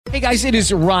Hey guys, it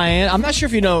is Ryan. I'm not sure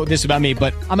if you know this about me,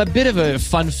 but I'm a bit of a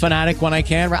fun fanatic when I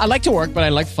can. I like to work, but I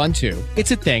like fun too.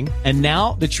 It's a thing. And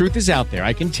now the truth is out there.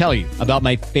 I can tell you about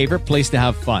my favorite place to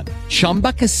have fun.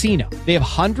 Chumba Casino. They have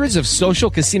hundreds of social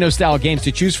casino style games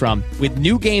to choose from with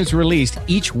new games released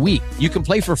each week. You can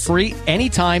play for free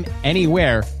anytime,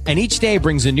 anywhere. And each day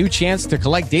brings a new chance to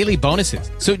collect daily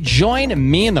bonuses. So join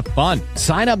me in the fun.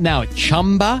 Sign up now at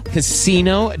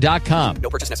ChumbaCasino.com. No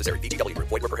purchase necessary. VGW.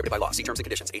 Void where prohibited by law. See terms and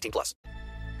conditions. 18 plus.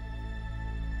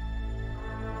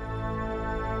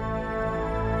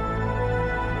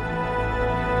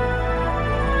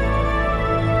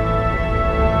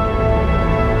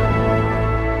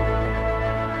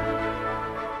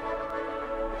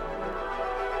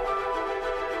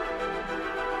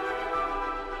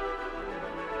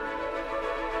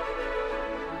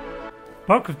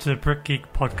 Welcome to the Brit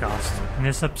Geek podcast. In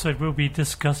this episode we'll be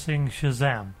discussing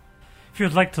Shazam. If you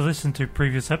would like to listen to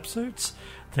previous episodes,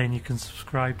 then you can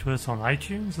subscribe to us on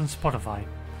iTunes and Spotify.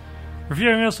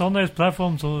 Reviewing us on those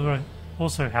platforms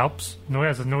also helps.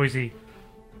 As a noisy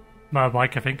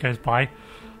motorbike I think goes by.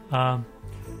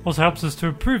 Also helps us to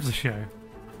improve the show.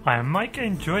 I am Mike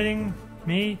and joining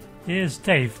me is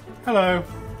Dave. Hello.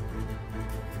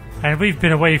 And we've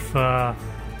been away for a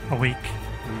week.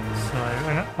 So,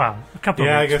 a couple of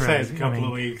weeks. Yeah, I guess really. it's a couple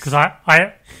of weeks. Because I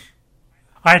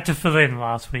had to fill in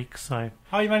last week, so...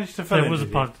 Oh, you managed to fill in, There was a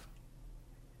did pod... you?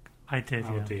 I did,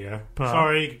 Oh, yeah. dear. But,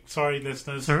 Sorry,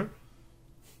 listeners. well,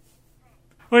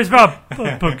 it's about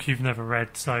a book you've never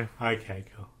read, so... Okay,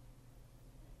 cool.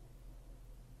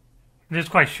 And it's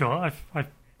quite short. I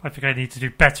think I need to do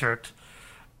better at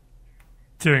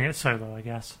doing it solo, I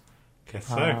guess. Guess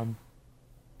so.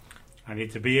 I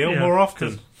need to be ill yeah, more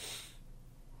often.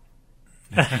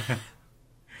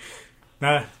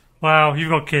 No. Well,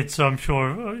 you've got kids, so I'm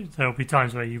sure there'll be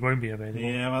times where you won't be available.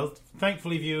 Yeah, well,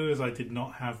 thankfully, viewers, I did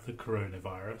not have the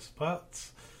coronavirus, but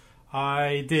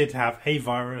I did have a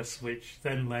virus, which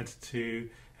then led to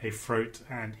a throat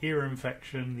and ear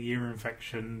infection. The ear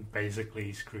infection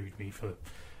basically screwed me for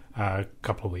a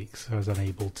couple of weeks. I was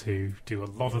unable to do a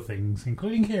lot of things,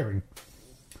 including hearing.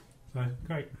 So,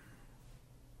 great.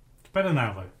 It's better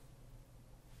now, though.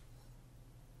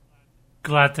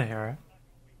 Glad to hear it.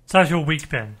 So how's your week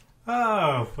been?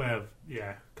 Oh, well,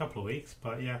 yeah, a couple of weeks,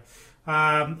 but yeah.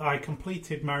 I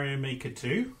completed Mario Maker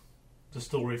 2, the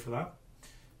story for that.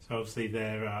 So obviously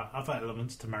there are other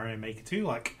elements to Mario Maker 2,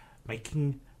 like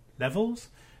making levels,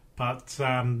 but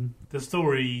the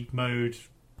story mode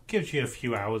gives you a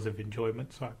few hours of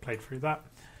enjoyment, so I played through that.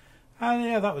 And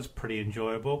yeah, that was pretty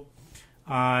enjoyable.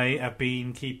 I have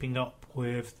been keeping up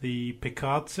with the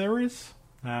Picard series,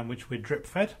 which we're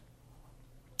drip-fed.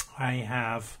 I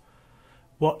have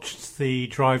watched the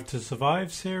Drive to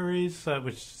Survive series,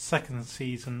 which is the second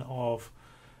season of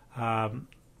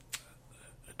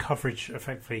coverage of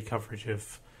the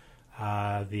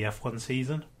F1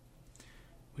 season,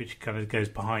 which kind of goes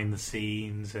behind the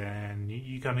scenes, and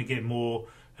you kind of get more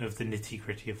of the nitty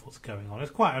gritty of what's going on.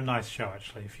 It's quite a nice show,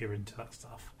 actually, if you're into that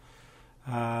stuff.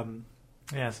 So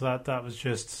that was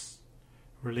just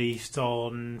released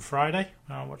on Friday.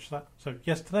 I watched that. So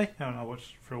yesterday, and I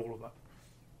watched through all of that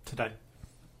today.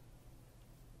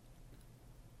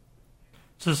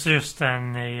 So it's just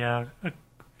then a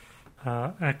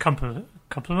compliment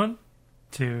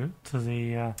to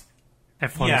the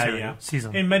F1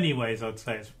 season. In many ways, I'd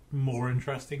say it's more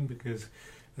interesting because,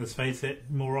 let's face it,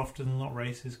 more often than not,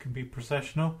 races can be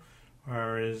processional,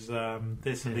 whereas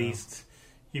this at least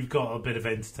you've got a bit of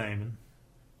entertainment.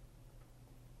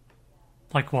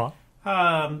 Like what?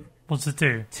 What's it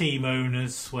do? Team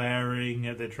owners swearing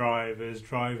at the drivers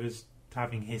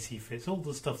having hissy fits, all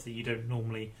the stuff that you don't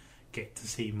normally get to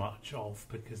see much of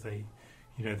because they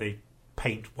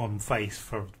paint one face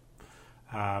for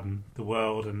the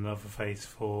world and another face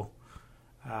for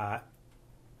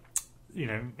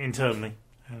internally,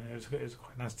 and it was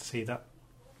quite nice to see that.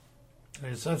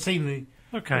 I've seen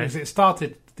it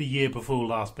started the year before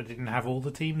last, but didn't have all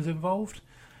the teams involved.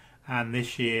 And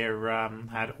this year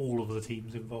had all of the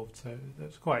teams involved, so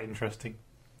that's quite interesting.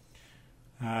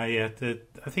 I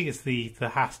think it's the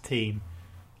Haas team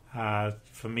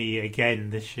for me again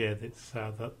this year. That's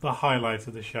the highlight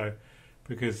of the show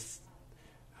because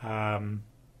the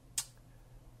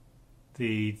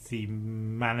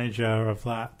manager of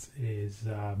that is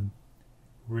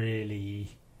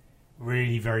really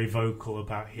very vocal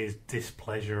about his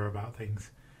displeasure about things.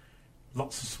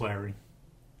 Lots of swearing.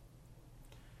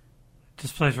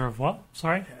 Displeasure of what?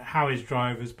 Sorry? How his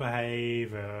drivers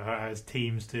behave, how his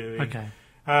team's doing. Okay.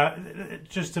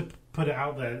 Just to put it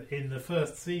out there, in the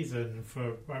first season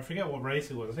I forget what race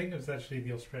it was. I think it was actually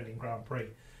the Australian Grand Prix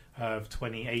of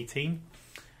 2018.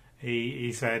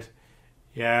 He said,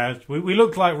 yeah, we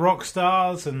looked like rock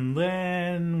stars, and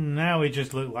then now we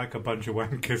just look like a bunch of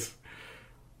wankers.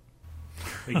 I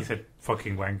think he said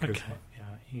fucking wankers. Okay. But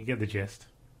yeah, you get the gist.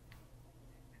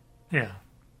 Yeah.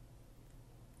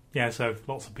 Yeah, so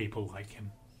lots of people like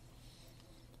him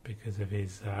because of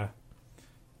his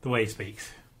the way he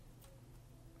speaks.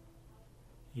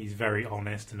 He's very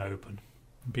honest and open.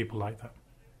 And people like that.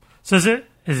 So is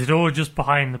it all just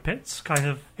behind the pits kind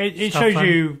of? It stuff shows then?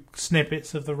 you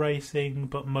snippets of the racing,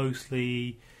 but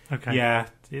mostly, Okay. yeah,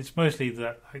 it's mostly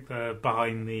the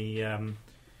behind the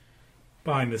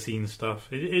scenes stuff.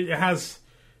 It has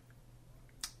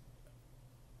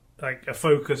like a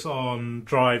focus on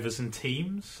drivers and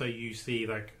teams. So you see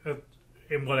like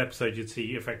in one episode you'd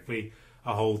see effectively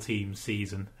a whole team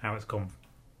season, how it's gone,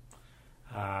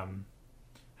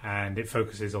 and it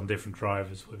focuses on different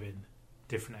drivers within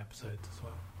different episodes as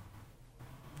well.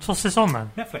 So what's this on then?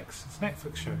 Netflix. It's a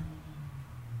Netflix show.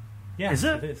 Yeah, Is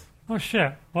it? It is. Oh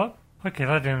shit! What? Okay,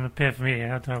 that didn't appear for me.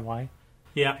 I don't know why.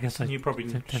 Yeah, I guess I you probably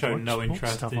tend to show watch no sports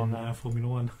interest stuff in on that. Formula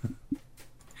One.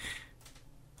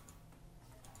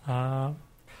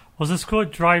 Was this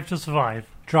called Drive to Survive?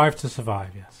 Drive to Survive,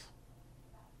 yes.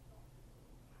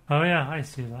 Oh yeah, I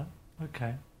see that.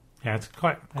 Okay. Yeah, it's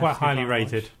quite Actually, highly can't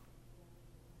rated. watch.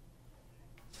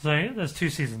 So there's 2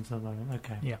 seasons at the moment.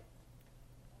 Okay. Yeah.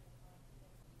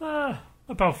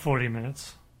 About 40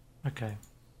 minutes. Okay.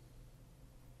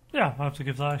 Yeah, I'll have to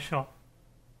give that a shot.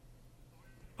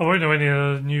 I won't know any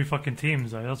of the new fucking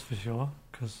teams though, that's for sure,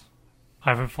 because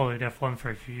I haven't followed F1 for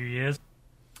a few years.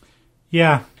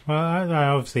 Yeah, well, I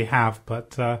obviously have,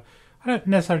 but I don't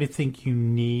necessarily think you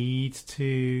need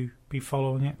to be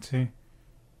following it to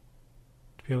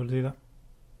be able to do that.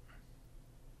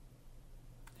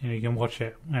 You know, you can watch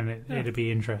it, and it'll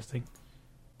be interesting.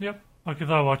 Yep, I'll give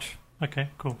that a watch. Okay,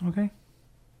 cool. Okay.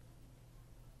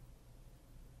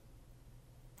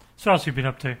 So what else have you been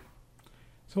up to?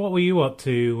 So what were you up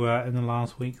to in the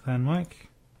last week then, Mike?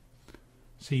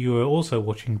 So you were also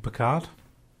watching Picard?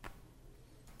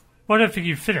 Well, I don't think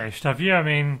you've finished, have you? I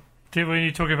mean, were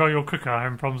you talking about your cooker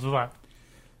having problems with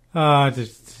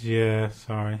that?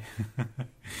 Sorry.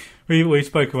 we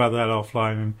spoke about that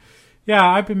offline. And yeah,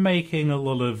 I've been making a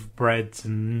lot of breads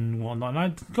and whatnot, and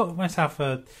I got myself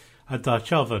a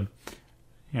Dutch oven.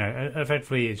 You know,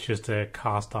 effectively it's just a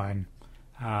cast iron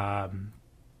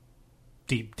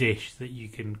deep dish that you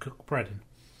can cook bread in.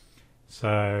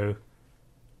 So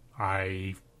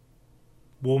I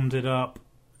warmed it up,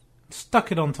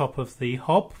 stuck it on top of the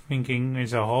hob, thinking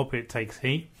it's a hob, it takes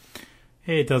heat.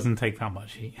 It doesn't take that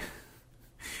much heat.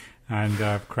 And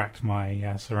I've cracked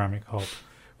my ceramic hob,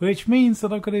 which means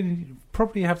that I've got to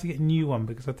probably have to get a new one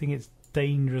because I think it's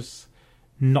dangerous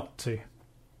not to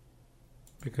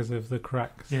because of the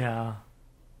cracks. Yeah.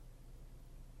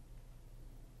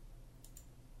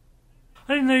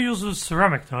 I didn't know yours was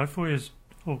ceramic though. I thought it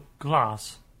was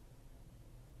glass.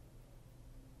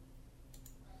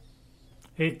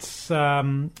 It's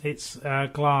a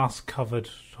glass covered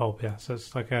hob, yeah. So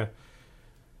it's like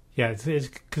it's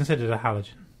considered a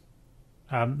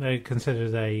halogen. They're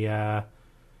considered a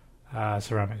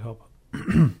ceramic hob.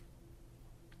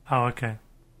 Oh, okay.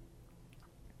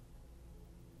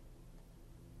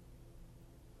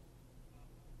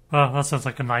 Well, that sounds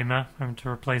like a nightmare, having to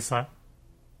replace that.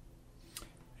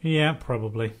 Yeah,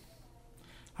 probably.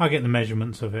 I'll get the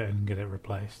measurements of it and get it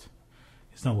replaced.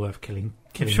 It's not worth killing.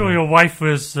 I'm sure your wife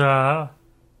was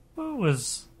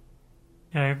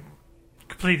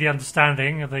completely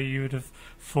understanding that you would have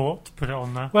thought to put it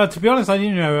on there. Well, to be honest, I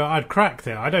didn't know I'd cracked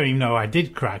it. I don't even know I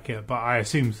did crack it, but I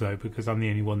assume so because I'm the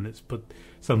only one that's put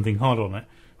something hot on it.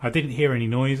 I didn't hear any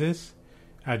noises.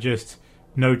 I just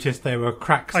noticed there were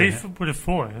cracks in it. I would have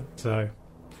thought it. So,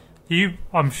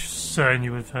 I'm certain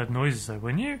you would have heard noises though,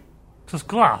 wouldn't you? Because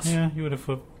glass. yeah, you would have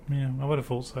thought. Yeah, I would have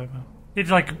thought so.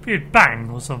 It'd bang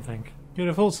or something. You would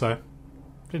have thought so.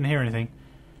 Didn't hear anything,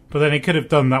 but then it could have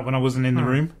done that when I wasn't in the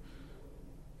room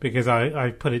because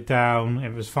I put it down.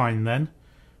 It was fine then,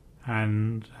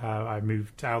 and I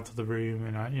moved out of the room,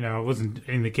 and I wasn't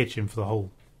in the kitchen for the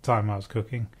whole time I was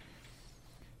cooking.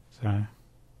 So,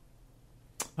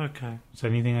 Okay. it's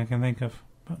anything I can think of.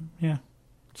 But yeah,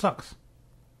 it sucks.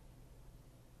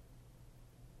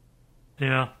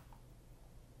 Yeah.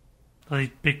 Are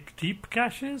they big, deep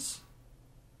gashes?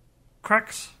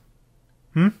 Cracks?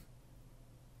 The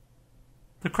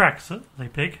cracks, are they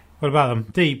big? What about them?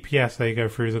 Deep, yes, they go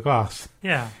through the glass.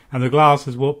 Yeah. And the glass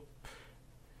is what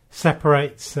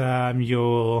separates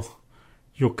your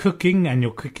cooking and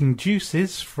your cooking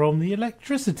juices from the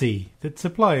electricity that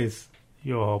supplies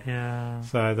your hob. Yeah.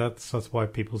 So that's why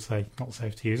people say not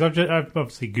safe to use. I've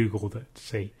obviously Googled it to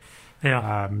see.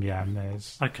 Yeah. And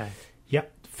there's Okay.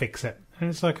 yep, fix it. And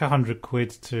it's like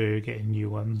 £100 to get a new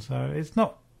one. So it's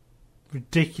not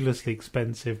ridiculously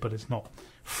expensive, but it's not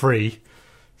free.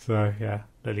 So yeah,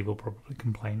 Lily will probably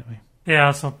complain at me. Yeah,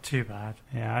 it's not too bad.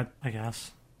 Yeah, I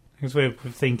guess. because we're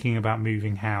thinking about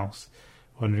moving house,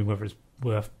 wondering whether it's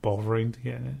worth bothering to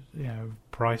get a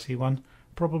pricey one.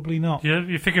 Probably not.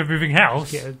 You think of moving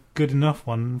house? Get a good enough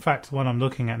one. In fact, the one I'm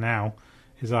looking at now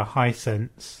is a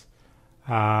Hisense,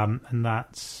 and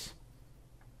that's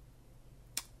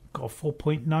got a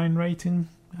 4.9 rating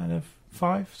out of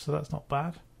 5, so that's not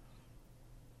bad.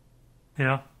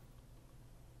 Yeah.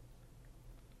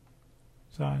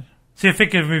 So you're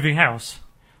thinking of moving house?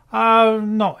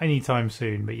 not anytime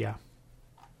soon, but yeah,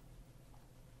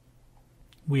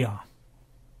 we are.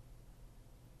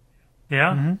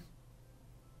 Yeah. Mm-hmm.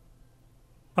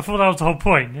 I thought that was the whole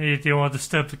point. You don't want to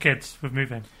disturb the kids with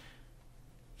moving.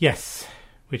 Yes,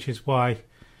 which is why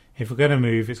if we're going to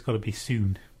move, it's got to be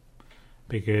soon,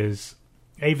 because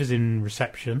Ava's in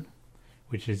reception,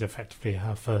 which is effectively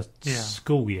her first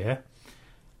school year.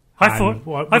 I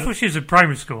thought she was in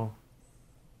primary school.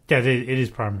 Yeah, it is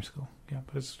primary school. Yeah,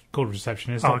 but it's called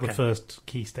reception. It's not okay. the first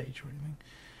key stage or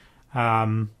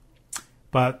anything.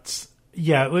 But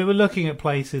yeah, we were looking at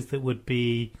places that would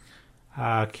be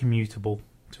commutable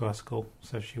to our school,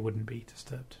 so she wouldn't be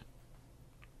disturbed.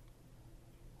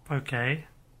 Okay.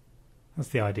 That's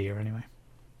the idea, anyway.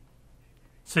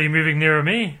 So you're moving nearer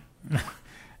me?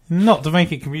 Not to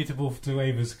make it commutable to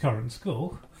Ava's current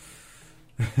school.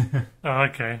 Oh,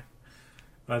 okay.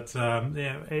 But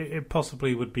it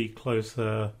possibly would be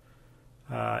closer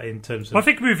in terms of... Well, I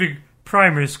think moving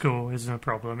primary school isn't a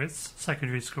problem. It's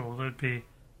secondary school that would be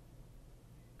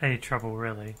any trouble,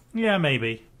 really. Yeah,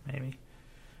 maybe.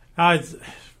 Because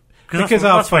that's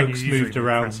our when folks you usually moved make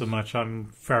around friends. so much,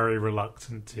 I'm very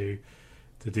reluctant to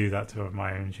do that to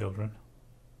my own children.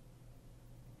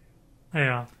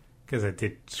 Yeah. Because it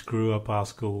did screw up our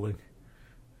schooling.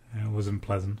 It wasn't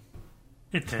pleasant.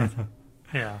 It did.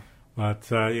 Yeah. But,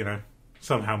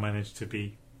 somehow managed to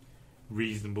be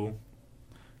reasonable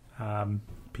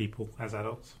people as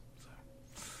adults.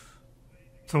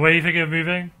 So where are you thinking of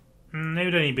moving? It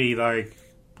would only be,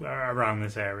 around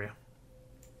this area.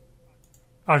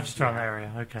 Oh, just around the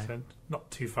area. Okay. So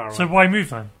not too far away. So why move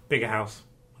then? Bigger house.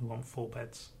 We want 4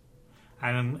 beds.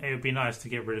 And it would be nice to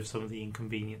get rid of some of the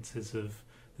inconveniences of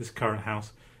this current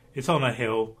house. It's on a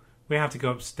hill. We have to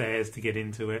go upstairs to get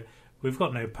into it. We've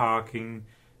got no parking,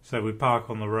 so we park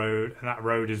on the road, and that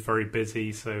road is very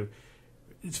busy, so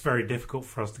it's very difficult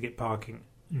for us to get parking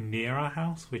near our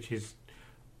house, which is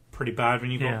pretty bad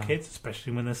when you've got kids,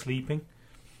 especially when they're sleeping.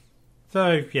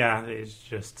 So, yeah, it's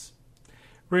just...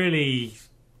 Really,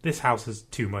 this house is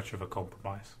too much of a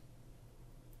compromise.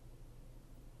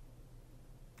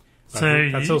 So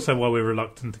that's also why we're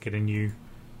reluctant to get a new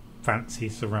fancy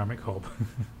ceramic hob.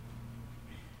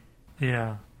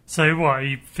 Yeah. So what, are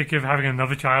you thinking of having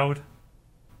another child?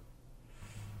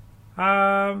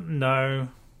 No.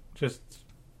 Just,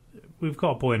 we've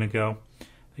got a boy and a girl.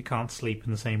 They can't sleep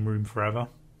in the same room forever.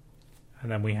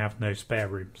 And then we have no spare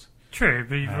rooms. True,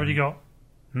 but you've already got...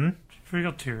 Hmm? You've already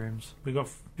got 2 rooms. You've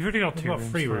already got 2 got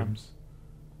rooms. 3 for them. rooms.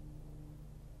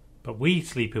 But we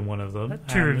sleep in one of them.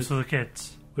 2 rooms for the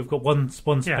kids. We've got one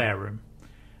spare Yeah. room.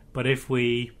 But if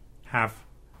we have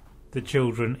the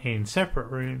children in separate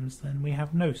rooms, then we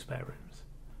have no spare rooms.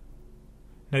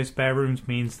 No spare rooms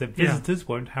means that visitors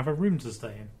won't have a room to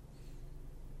stay in.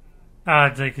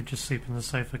 They could just sleep in the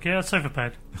sofa. Yeah, sofa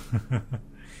bed.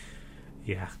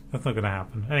 Yeah, that's not going to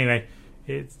happen. Anyway,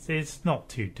 it's not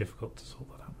too difficult to sort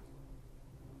that out.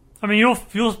 I mean,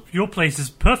 your place is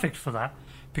perfect for that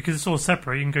because it's all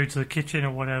separate. You can go to the kitchen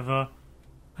or whatever,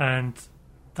 and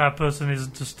that person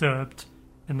isn't disturbed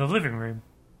in the living room.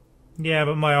 Yeah,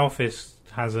 but my office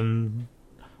has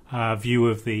a view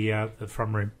of the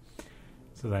front room,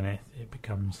 so then it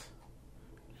becomes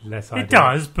less ideal. It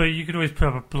does, but you could always put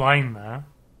up a blind there.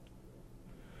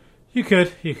 You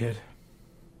could.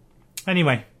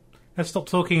 Anyway, let's stop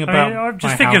talking about. I'm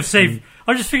just thinking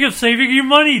of saving you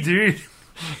money, dude.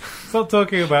 Stop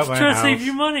talking about my Trying house. to save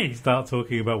you money. Start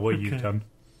talking about what you've done.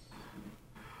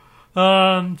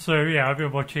 So yeah, I've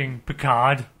been watching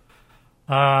Picard.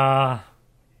 I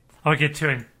won't get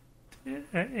too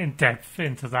in depth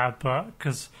into that, but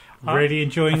because Really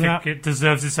enjoying I that? think it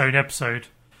deserves its own episode.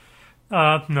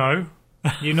 No,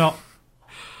 You're not.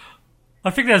 I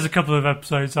think there's a couple of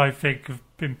episodes I think have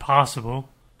been passable.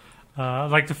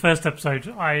 Like the first episode,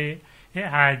 it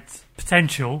had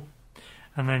potential,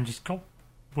 and then just got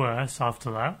worse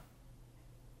after that.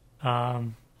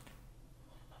 They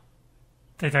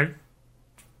don't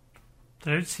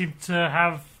seem to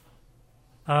have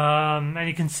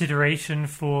any consideration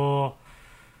for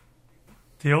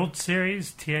the old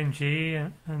series,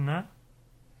 TNG and that.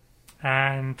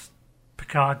 And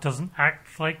Picard doesn't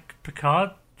act like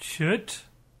Picard should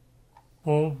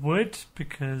or would,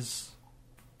 because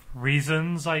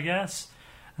reasons, I guess.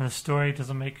 And the story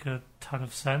doesn't make a ton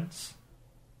of sense.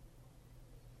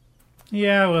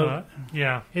 Yeah, well,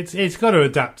 yeah, it's got to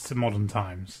adapt to modern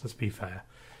times. Let's be fair,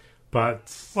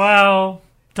 but well,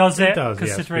 does it? does,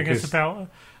 considering yes, it's about.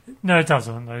 No, it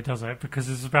doesn't. No, it doesn't, because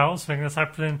it's about something that's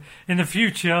happening in the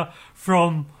future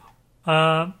from,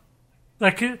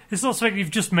 it's not something you've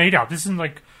just made up. This isn't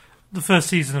like the first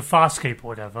season of Farscape or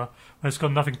whatever, where it's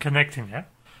got nothing connecting it.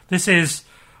 This is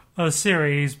a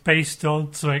series based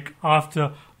on something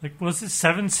after, like, was it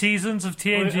 7 seasons of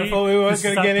TNG? I thought we weren't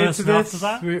going to get into this.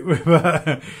 After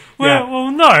that? Yeah.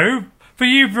 Well, no, but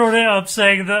you brought it up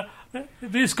saying that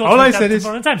this got All I to said is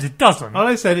modern times. It doesn't. All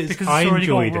I said is because I it's already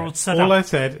got enjoyed world it. set All up. I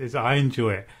said is I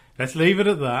enjoy it. Let's leave it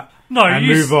at that. No, and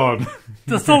you move on.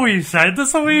 That's not what you said.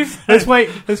 That's not what you said.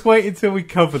 Let's wait until we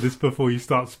cover this before you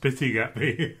start spitting at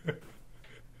me.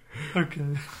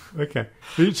 Okay.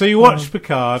 So you watched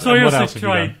Picard, So and you what also else have you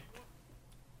tried. done?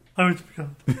 I went to Picard.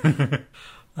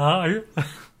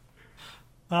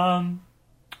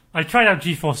 I tried out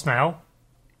GeForce Now,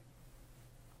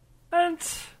 and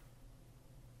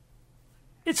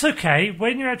it's okay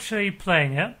when you're actually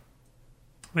playing it,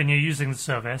 when you're using the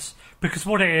service, because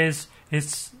what it is,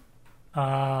 it's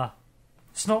not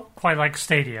quite like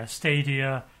Stadia.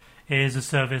 Stadia is a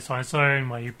service on its own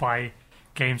where you buy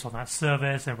games on that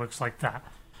service, and it works like that.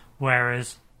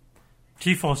 Whereas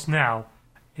GeForce Now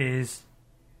is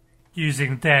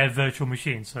using their virtual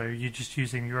machine, so you're just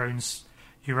using your own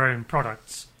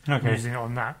products, using it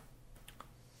on that.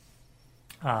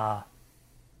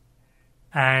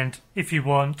 And if you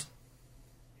want,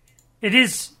 it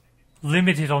is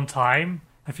limited on time.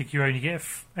 I think you only get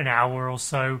an hour or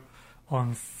so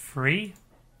on free,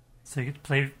 so you get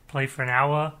to play for an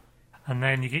hour, and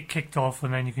then you get kicked off,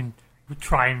 and then you can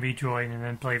try and rejoin, and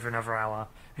then play for another hour,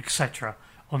 etc.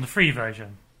 on the free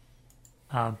version.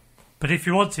 But if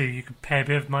you want to, you can pay a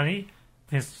bit of money.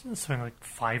 There's something like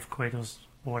 £5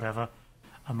 or whatever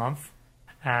a month,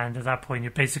 and at that point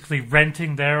you're basically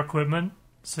renting their equipment,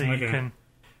 so you can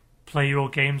play your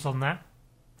games on that.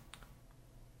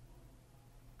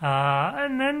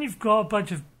 And then you've got a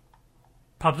bunch of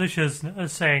publishers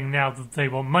saying now that they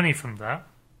want money from that,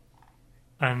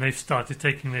 and they've started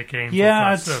taking their games off that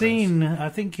I'd service. seen. I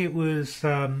think it was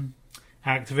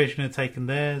Activision had taken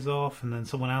theirs off, and then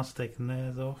someone else had taken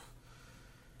theirs off.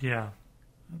 Yeah.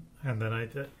 And then I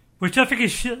did. Which I think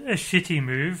is a shitty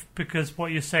move, because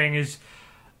what you're saying is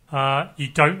you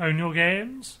don't own your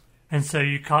games, and so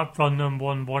you can't run them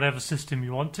on whatever system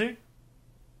you want to.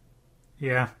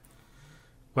 Yeah.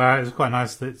 Well, it was quite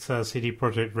nice that CD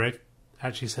Projekt Red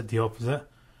actually said the opposite.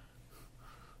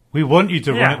 We want you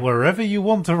to run it wherever you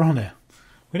want to run it.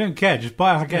 We don't care, just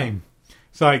buy our game.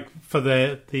 It's like for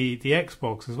the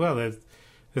Xbox as well.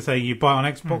 They're saying you buy on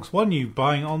Xbox One, you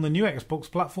buying on the new Xbox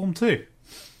platform too.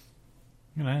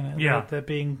 You know, they're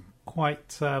being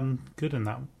quite good in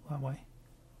that way.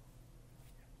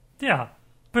 Yeah,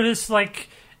 but it's like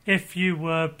if you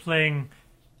were playing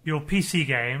your PC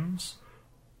games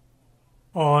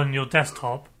on your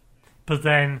desktop, but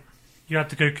then you had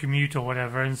to go commute or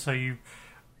whatever, and so you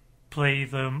play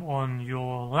them on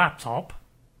your laptop.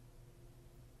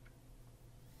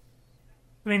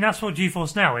 I mean, that's what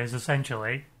GeForce Now is,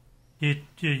 essentially. You're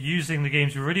using the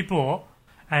games you already bought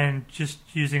and just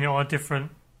using it on a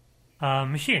different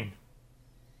machine.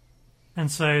 And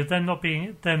so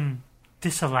them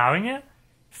disallowing it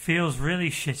feels really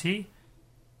shitty.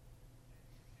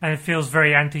 And it feels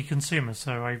very anti-consumer,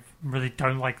 so I really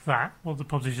don't like that, what the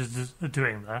publishers are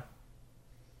doing there.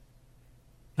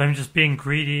 Them just being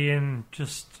greedy and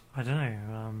just, I don't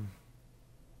know.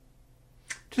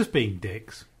 Just being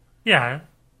dicks. Yeah.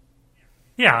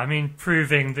 Yeah, I mean,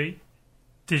 proving that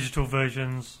digital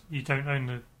versions, you don't own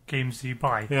the games that you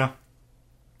buy. Yeah.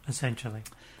 Essentially.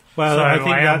 Well, so I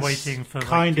think that's waiting for,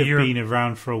 kind of been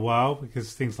around for a while,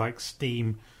 because things like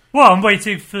Steam... Well, I'm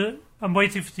waiting for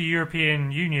the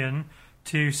European Union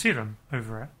to sue them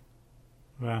over it.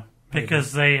 Well,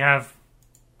 because they have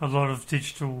a lot of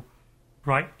digital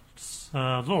rights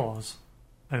laws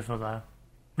over there,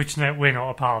 which we're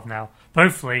not a part of now. But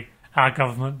hopefully, our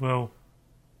government will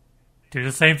do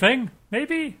the same thing.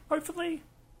 Maybe, hopefully.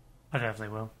 I don't know if they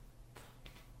will.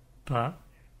 But,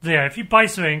 yeah, if you buy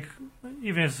something,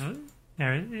 even if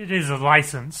it is a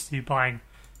license you're buying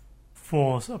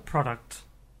for a product,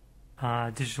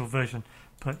 digital version,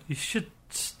 but you should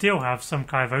still have some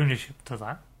kind of ownership to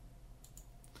that.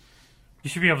 You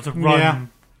should be able to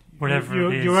run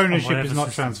whatever it is. Your ownership is not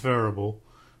system. transferable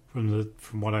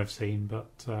from what I've seen, but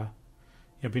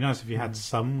it'd be nice if you had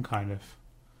some kind of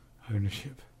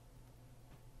ownership.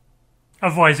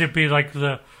 Otherwise, it'd be like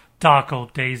the dark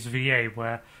old days VA,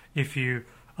 where if you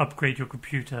upgrade your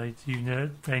computer,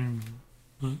 you then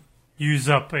use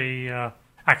up a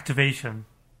activation,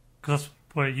 because that's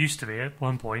what it used to be at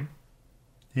one point.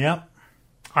 Yep.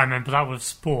 I remember that with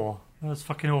Spore. That was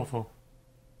fucking awful.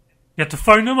 You had to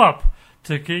phone them up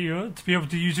to get you to be able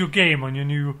to use your game on your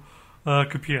new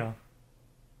computer.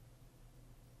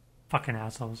 Fucking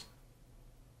assholes.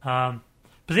 But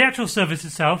the actual service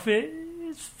itself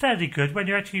is fairly good. When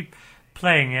you're actually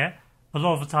playing it, a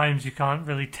lot of the times you can't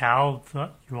really tell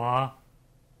that you are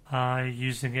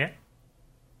using it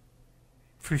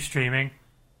through streaming.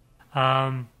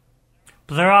 But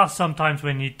there are some times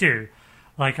when you do.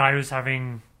 Like I was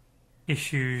having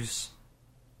issues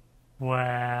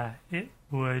where it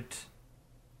would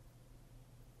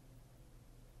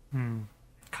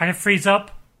kind of freeze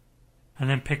up and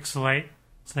then pixelate.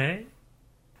 So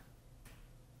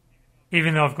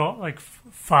even though I've got like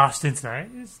fast internet,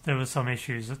 there were some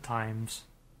issues at times.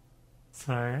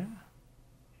 So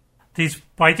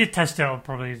I did test it on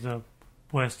probably the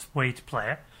worst way to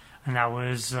play it, and that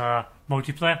was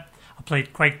multiplayer. I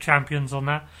played Quake Champions on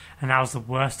that, and that was the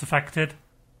worst affected.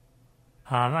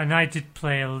 And I did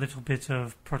play a little bit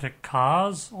of Project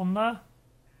Cars on there,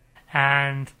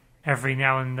 and every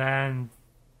now and then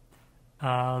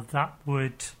that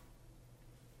would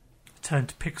turn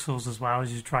to pixels as well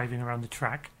as you're driving around the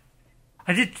track.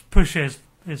 I did push it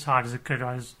as hard as it could,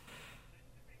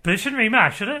 but it shouldn't really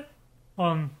matter, should it?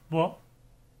 On what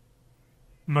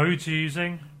modes you're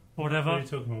using, or whatever. What are you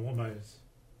talking about? What modes?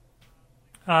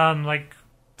 Like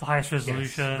the highest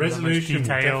resolution, Yes. Resolution the most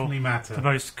detail, will definitely matter. the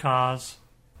most cars.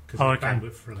 Because it's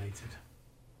bandwidth related.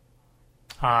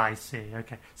 I see,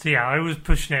 okay. So yeah, I was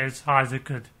pushing it as hard as I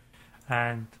could.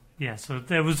 And yeah, so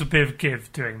there was a bit of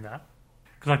give doing that.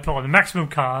 Because I put on the maximum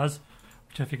cars,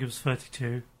 which I think it was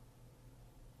 32.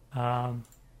 And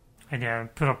yeah,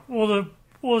 put up all the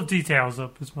details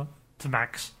up to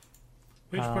max.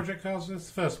 Which Project Cars was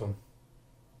the first one?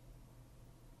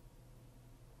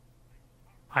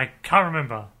 I can't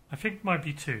remember. I think it might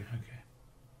be 2.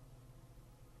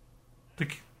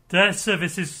 Okay. Their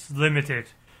service is limited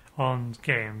on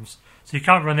games, so you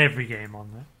can't run every game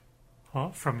on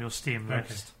it from your Steam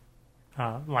list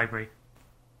library.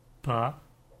 But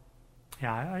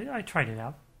yeah, I tried it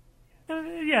out.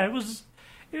 Yeah, it was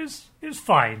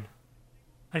fine.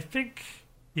 I think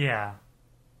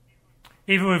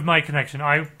even with my connection,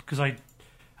 because I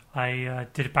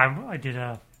did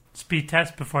a speed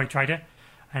test before I tried it,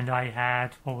 and I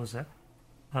had, what was it?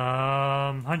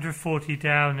 140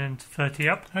 down and 30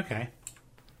 up. Okay.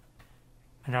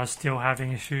 And I was still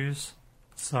having issues.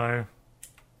 So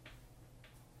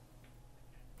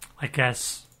I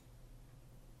guess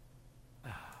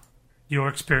your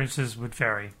experiences would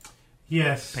vary.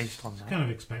 Yes. Based on it's that. kind of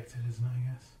expected, isn't it,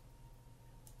 I guess?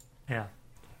 Yeah.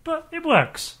 But it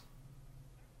works.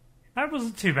 That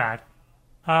wasn't too bad.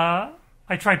 I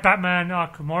tried Batman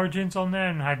Arkham Origins on there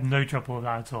and had no trouble with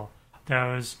that at all.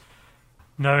 There was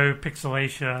no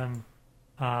pixelation,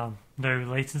 no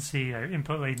latency, no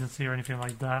input latency or anything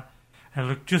like that. It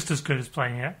looked just as good as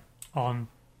playing it on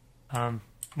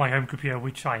my home computer,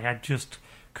 which I had just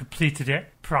completed it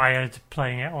prior to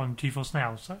playing it on GeForce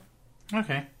Now. So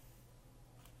Okay.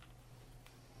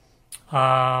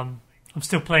 I'm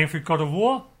still playing through God of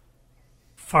War.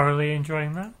 Thoroughly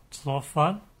enjoying that. It's a lot of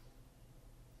fun.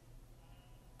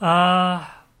 I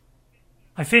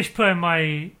finished putting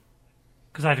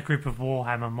because I had a group of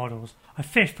Warhammer models. I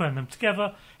finished putting them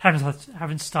together.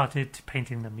 Haven't started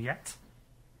painting them yet,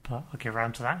 but I'll get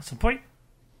around to that at some point.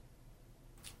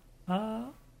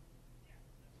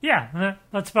 Yeah,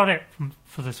 that's about it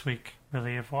for this week,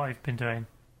 really, of what I've been doing.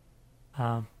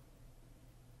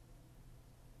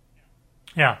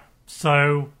 Yeah,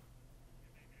 so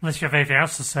unless you have anything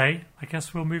else to say, I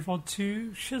guess we'll move on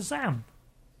to Shazam.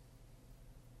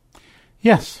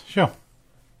 Yes, sure.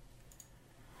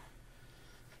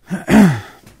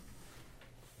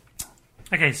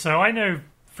 Okay, so I know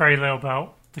very little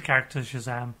about the character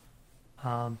Shazam.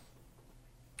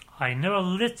 I know a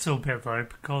little bit, though,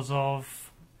 because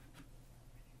of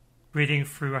reading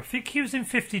through, I think he was in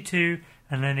 52,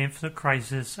 and then Infinite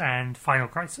Crisis and Final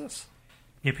Crisis.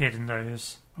 He appeared in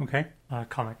those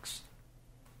comics.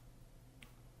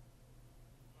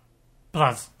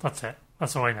 But that's it.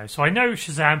 That's all I know. So I know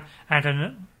Shazam,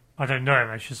 and I don't know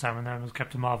him as Shazam, I know him as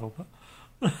Captain Marvel,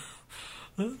 but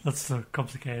That's the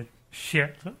complicated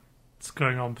shit that's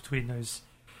going on between those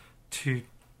two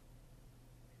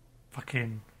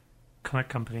fucking comic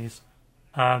companies.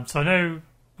 So I know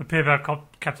a bit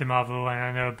about Captain Marvel, and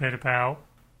I know a bit about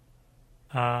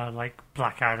like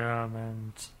Black Adam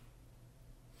and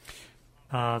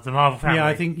the Marvel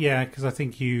family. Because I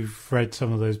think you've read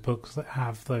some of those books that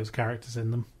have those characters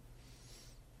in them.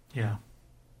 Yeah.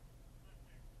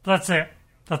 That's it.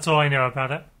 That's all I know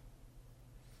about it.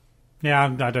 Yeah,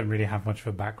 I don't really have much of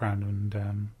a background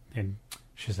in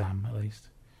Shazam, at least.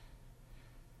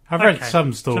 I've read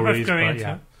some stories, but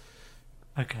yeah.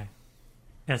 Okay.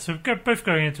 Yeah, so we're both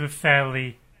going into it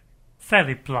fairly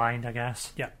blind, I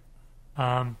guess. Yeah.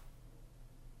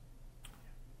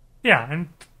 Yeah, and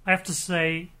I have to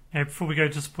say, before we go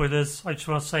to spoilers, I just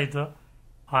want to say that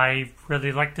I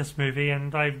really like this movie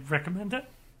and I recommend it.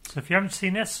 So if you haven't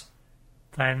seen this,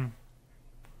 then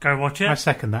go watch it. I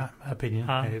second that opinion.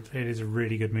 It is a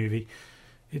really good movie.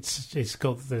 It's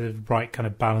got the right kind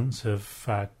of balance of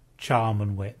charm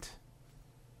and wit.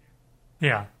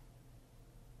 Yeah.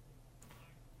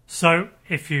 So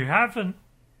if you haven't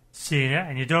seen it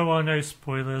and you don't want to know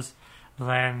spoilers,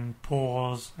 then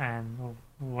pause and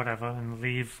whatever and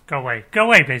leave. Go away. Go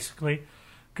away, basically.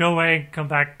 Go away, come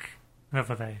back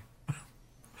another day.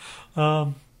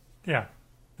 Yeah.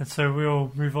 And so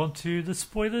we'll move on to the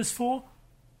spoilers for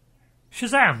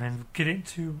Shazam and get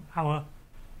into our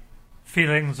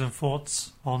feelings and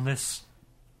thoughts on this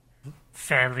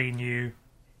fairly new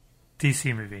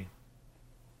DC movie.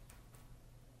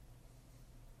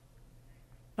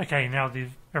 Okay, now that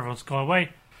everyone's gone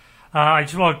away, I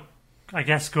just want to, I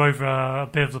guess, go over a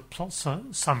bit of the plot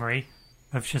summary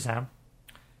of Shazam.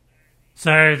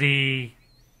 So the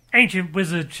ancient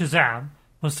wizard Shazam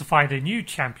wants to find a new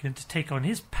champion to take on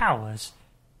his powers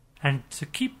and to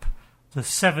keep the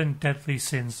 7 deadly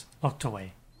sins locked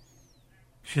away.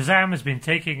 Shazam has been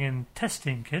taking in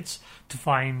testing kits to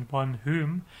find one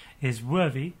whom is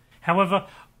worthy. However,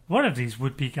 one of these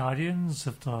would-be guardians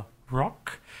of the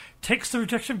Rock takes the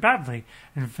rejection badly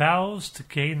and vows to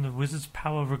gain the wizard's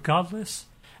power regardless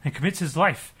and commits his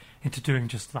life into doing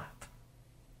just that.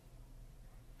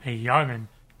 A young and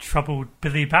troubled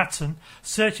Billy Batson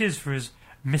searches for his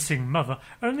missing mother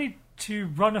only to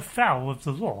run afoul of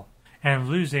the law and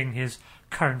losing his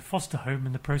current foster home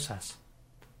in the process.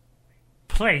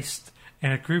 Placed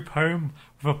in a group home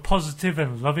with a positive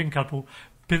and loving couple,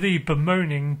 Billy,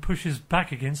 bemoaning, pushes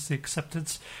back against the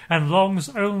acceptance and longs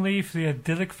only for the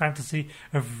idyllic fantasy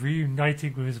of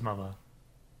reuniting with his mother.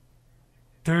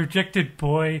 The rejected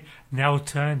boy, now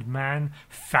turned man,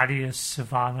 Thaddeus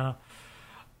Savannah,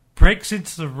 breaks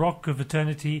into the rock of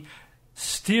eternity,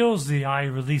 steals the eye,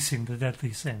 releasing the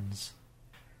deadly sins.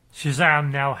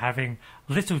 Shazam, now having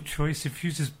little choice,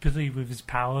 infuses Billy with his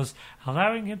powers,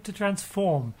 allowing him to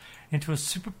transform into a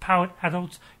superpowered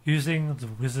adult using the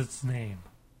wizard's name.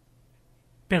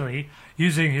 Billy,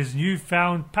 using his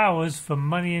newfound powers for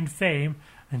money and fame,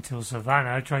 until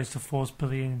Savannah tries to force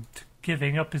Billy into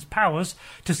giving up his powers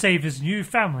to save his new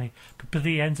family, but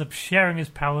Billy ends up sharing his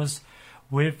powers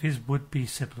with his would-be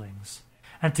siblings.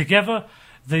 And together,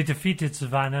 they defeated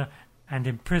Savannah and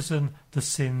imprison the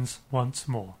sins once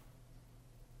more.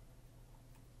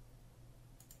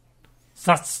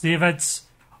 So that's the events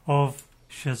of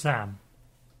Shazam.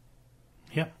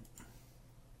 Yep.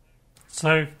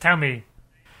 So tell me,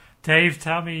 Dave,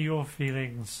 tell me your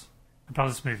feelings about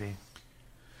this movie.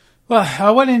 Well, I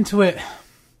went into it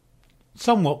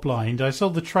somewhat blind. I saw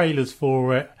the trailers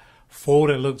for it,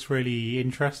 thought it looked really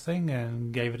interesting,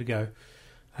 and gave it a go.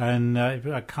 And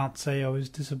I can't say I was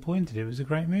disappointed. It was a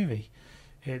great movie.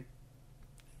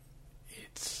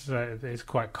 It's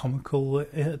quite comical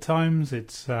at times.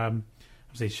 It's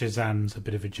obviously Shazam's a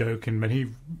bit of a joke in many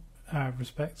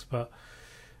respects, but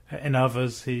in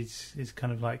others he's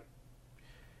kind of like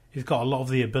he's got a lot of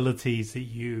the abilities that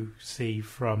you see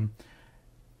from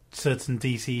certain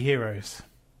DC heroes.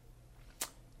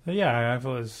 So yeah, I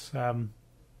thought it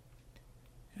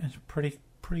was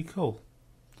pretty cool.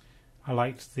 I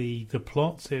liked the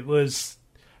plot. It was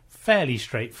fairly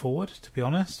straightforward, to be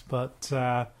honest, but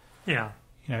yeah,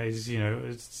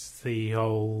 it's the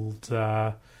old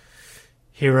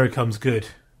hero comes good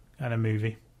kind of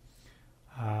movie.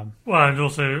 Well, and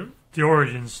also the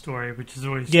origin story, which is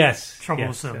always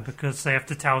troublesome yes. because they have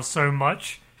to tell so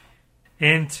much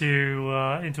into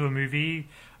a movie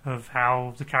of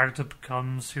how the character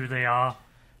becomes who they are.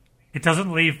 It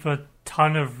doesn't leave a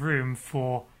ton of room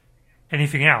for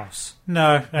anything else.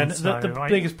 No, and so the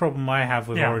biggest problem I have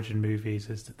with origin movies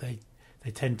is that they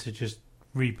tend to just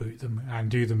reboot them and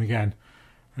do them again.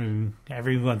 And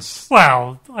everyone's...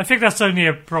 Well, I think that's only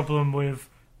a problem with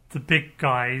the big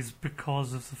guys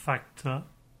because of the fact that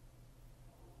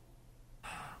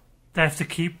they have to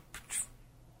keep,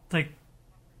 like,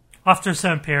 after a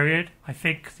certain period, I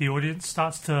think the audience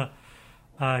starts to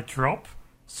drop,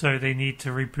 so they need to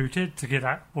reboot it to get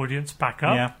that audience back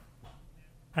up. Yeah.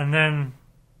 And then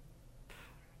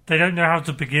they don't know how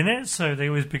to begin it, so they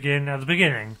always begin at the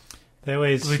beginning. They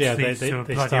always, Which they leads to a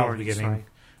bloody start at the origin beginning. story.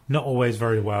 Not always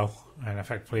very well, and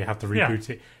effectively have to reboot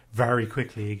it very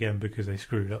quickly again because they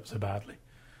screwed up so badly.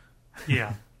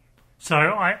 Yeah. So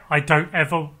I don't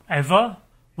ever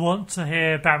want to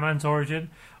hear Batman's origin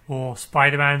or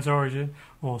Spider-Man's origin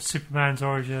or Superman's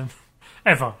origin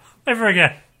ever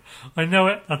again. I know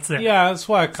it. That's it. Yeah, that's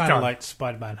why I kind of done. liked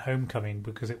Spider-Man: Homecoming,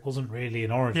 because it wasn't really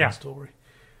an origin story.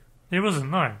 It wasn't.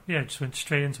 No. Yeah, it just went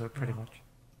straight into it pretty much.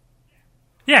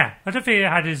 Yeah, I don't think it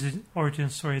had his origin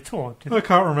story at all. Did it? I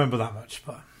can't remember that much,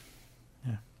 but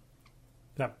yeah,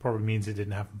 that probably means it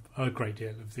didn't have a great deal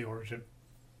of the origin.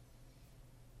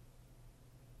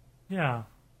 Yeah.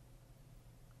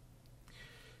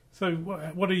 So,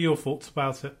 what are your thoughts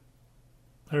about it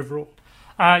overall?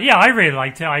 Yeah, I really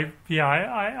liked it.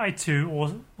 I too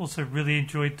also really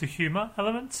enjoyed the humour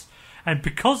elements, and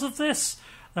because of this,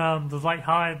 the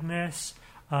lightheartedness,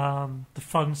 the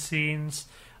fun scenes,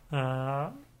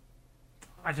 I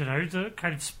don't know, the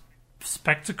kind of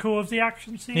spectacle of the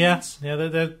action scenes. Yeah,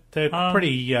 they're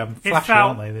pretty flashy,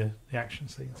 aren't they? The action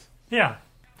scenes. Yeah,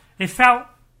 it felt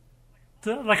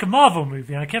like a Marvel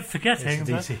movie. And I kept forgetting It's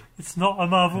that DC. it's not a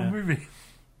Marvel Yeah. movie.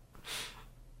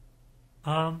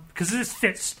 Because this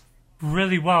fits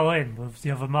really well in with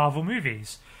the other Marvel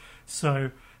movies.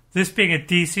 So this being a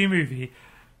DC movie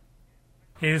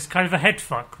is kind of a head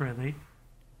fuck, really,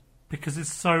 because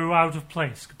it's so out of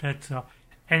place compared to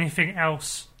anything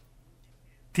else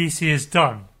DC has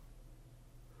done.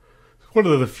 One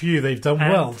of the few they've done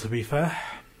And- well, to be fair.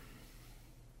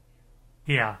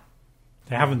 Yeah.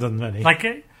 They haven't done many.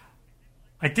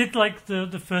 I did like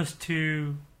the first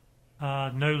two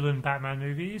Nolan Batman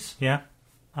movies. Yeah.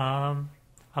 I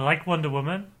like Wonder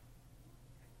Woman.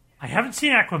 I haven't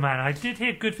seen Aquaman. I did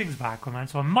hear good things about Aquaman,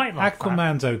 so I might like that.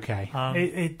 Aquaman's okay.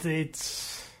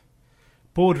 It's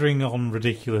bordering on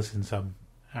ridiculous in some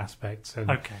aspects,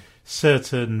 and Okay.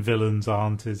 certain villains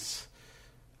aren't as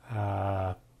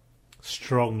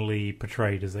strongly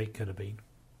portrayed as they could have been.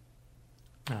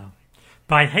 No.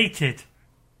 But I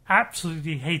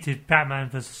absolutely hated Batman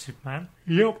vs Superman.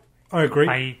 Yep, I agree.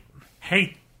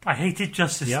 I hated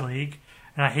Justice Yep. League,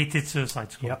 and I hated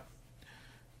Suicide Squad. Yep.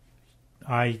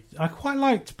 I quite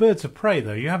liked Birds of Prey,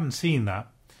 though. You haven't seen that,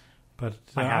 but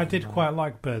I haven't, did no. quite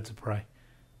like Birds of Prey.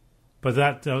 But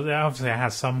that obviously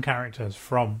has some characters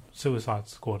from Suicide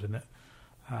Squad in it.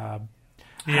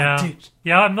 Yeah,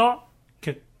 yeah. I'm not.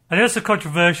 Could- I know it's a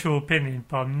controversial opinion,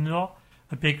 but I'm not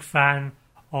a big fan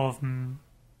of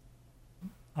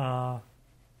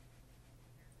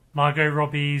Margot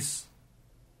Robbie's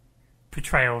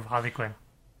portrayal of Harley Quinn.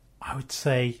 I would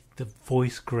say the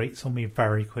voice grates on me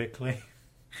very quickly.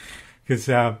 Because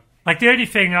Like, the only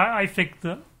thing I think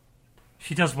that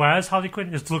she does well as Harley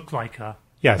Quinn is look like her.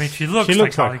 yes, I mean, she looks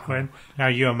like Harley Quinn. Now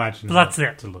you imagine But that's her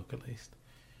it. to look at least.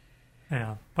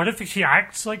 Yeah, but I don't think she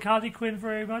acts like Harley Quinn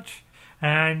very much,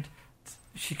 and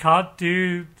she can't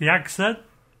do the accent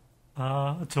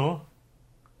at all.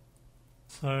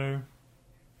 So,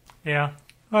 yeah.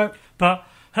 Right. But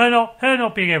her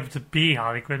not being able to be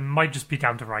Harley Quinn might just be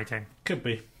down to writing. Could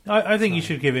be. I think you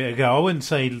should give it a go. I wouldn't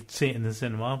say see it in the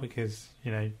cinema because,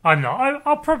 you know... I'm not.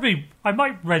 I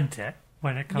might rent it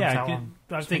when it comes out.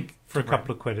 I think for a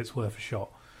couple of quid it's worth a shot.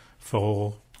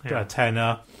 For a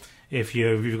tenner, if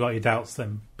you've got your doubts,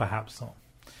 then perhaps not.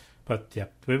 But yeah,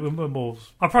 we're more...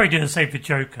 I'll probably do the same for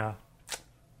Joker,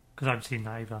 because I haven't seen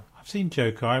that either. I've seen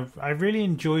Joker. I really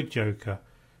enjoyed Joker.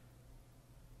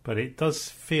 But it does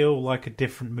feel like a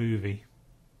different movie.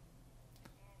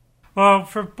 Well,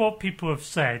 from what people have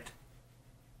said,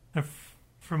 and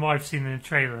from what I've seen in the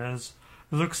trailers,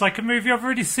 it looks like a movie I've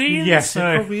already seen. Yes,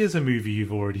 so... it probably is a movie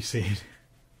you've already seen.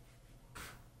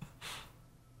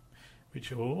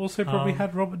 Which also probably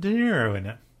had Robert De Niro in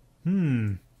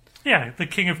it. Yeah, the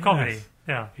king of comedy. Yes.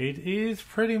 Yeah. It is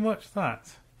pretty much that.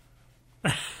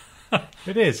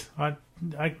 It is. I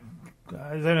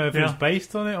don't know if it's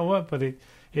based on it or what, but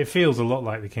it feels a lot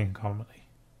like the King of Comedy.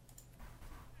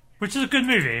 Which is a good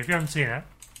movie if you haven't seen it.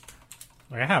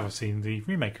 I have seen the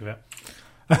remake of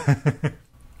it.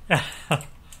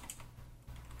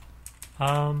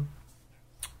 Damn,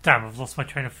 I've lost my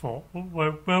train of thought.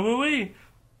 Where were we?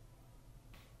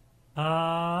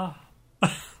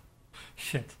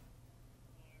 Shit.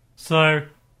 So,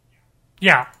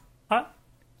 yeah,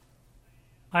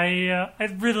 I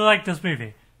really like this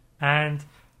movie. And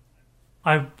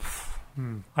I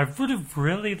would have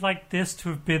really liked this to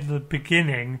have been the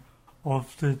beginning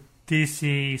of the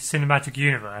DC cinematic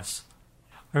universe.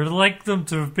 I would like them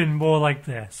to have been more like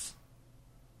this.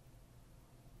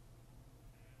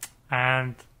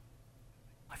 And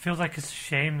I feel like it's a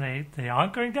shame they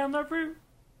aren't going down that route.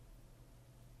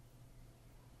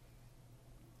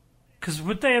 Because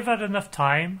would they have had enough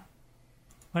time?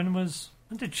 When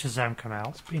did Shazam come out?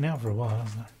 It's been out for a while,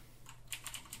 hasn't it?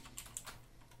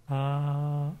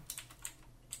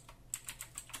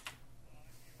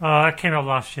 It came out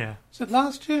last year. Was it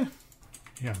last year?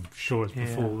 Yeah, I'm sure it's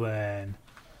before then.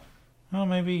 Oh,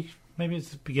 maybe it's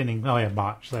the beginning. Oh yeah,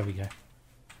 March. There we go.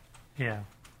 Yeah.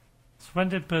 So when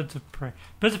did Birds of Prey?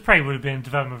 Birds of Prey would have been in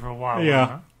development for a while. Yeah.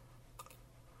 Wasn't it?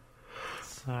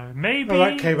 So maybe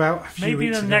that came out a few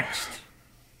weeks ago.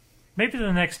 Maybe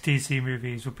the next DC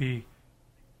movies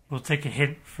will take a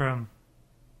hint from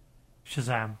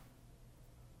Shazam.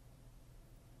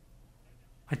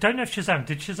 I don't know if did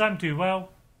Shazam do well?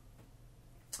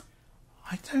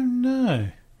 I don't know.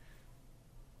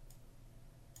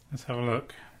 Let's have a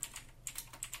look.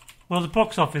 Well, the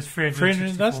box office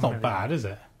 300. That's not million. bad, is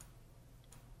it?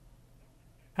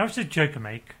 How much did Joker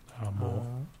make? Oh, more.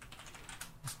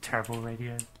 It's terrible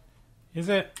radio. Is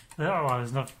it? Oh, well,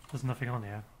 there's nothing on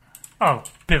here. Oh,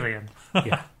 billion.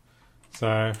 Yeah.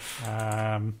 So,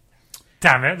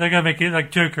 damn it, they're gonna make it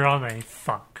like Joker, aren't they?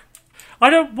 Fuck. I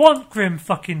don't want grim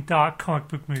fucking dark comic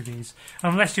book movies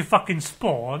unless you fucking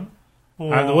Spawn.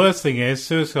 Or... And the worst thing is,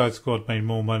 Suicide Squad made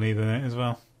more money than it as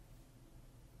well.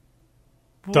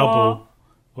 What? Double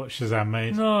what Shazam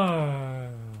made. No.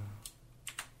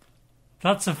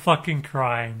 That's a fucking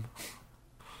crime.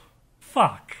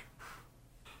 Fuck.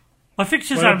 I think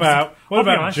Shazam. What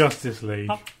about Justice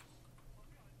League?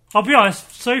 I'll be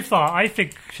honest, so far, I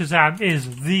think Shazam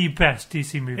is the best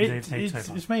DC movie they've made so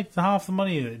far. It's made half the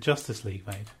money that Justice League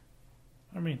made.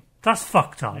 I mean... That's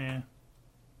fucked up. Yeah.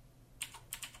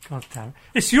 God damn it.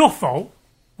 It's your fault,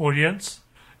 audience.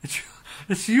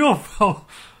 It's your fault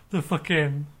the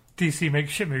fucking DC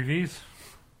makes shit movies.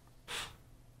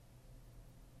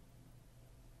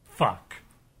 Fuck.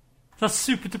 That's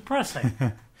super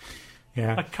depressing.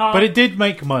 Yeah. But it did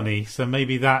make money, so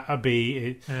maybe that'll be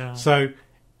it. Yeah. So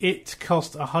it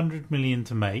cost $100 million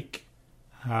to make.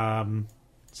 So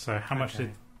how much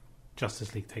did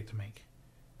Justice League take to make?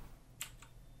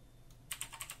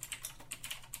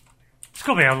 It's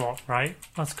got to be a lot, right?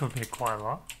 That's got to be quite a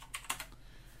lot.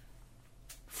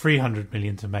 $300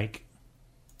 million to make.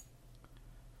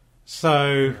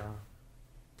 So,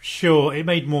 sure, it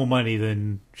made more money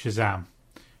than Shazam.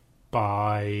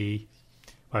 Shazam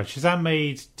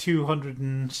made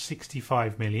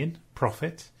 $265 million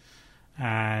profit,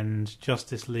 and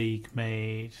Justice League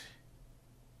made...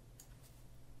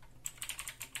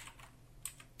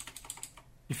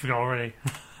 You forgot already.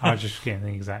 I was just getting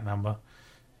the exact number.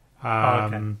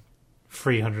 Okay.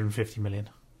 350 million,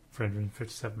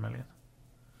 357 million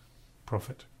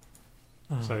profit.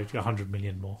 So 100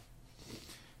 million more.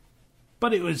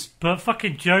 But it was... But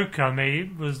fucking Joker,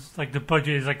 was like the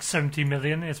budget is like 70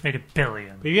 million. It's made $1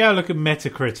 billion. But yeah, look at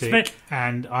Metacritic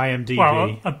and IMDb.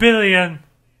 Well, $1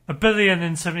 billion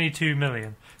and 72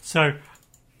 million. So,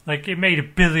 like, it made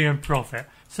 $1 billion profit.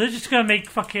 So they're just gonna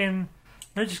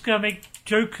make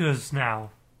Jokers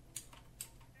now.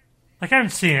 Like, I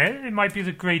haven't seen it. It might be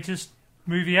the greatest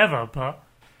movie ever, but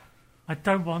I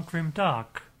don't want grim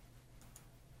dark.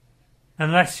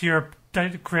 Unless you're a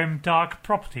grim dark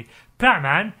property.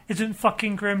 Batman isn't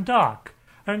fucking grim dark.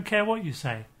 I don't care what you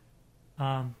say.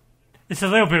 It's a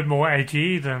little bit more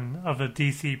edgy than other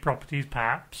DC properties,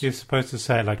 perhaps. You're supposed to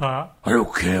say like, but, I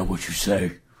don't care what you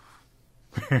say.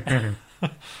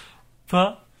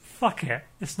 But fuck it.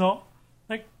 It's not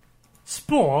like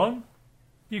Spawn.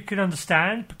 You can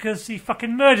understand because he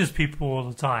fucking murders people all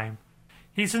the time.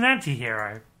 He's an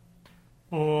anti-hero.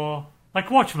 Or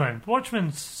like Watchmen.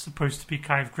 Watchmen's supposed to be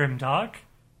kind of grimdark.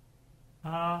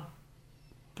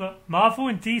 But Marvel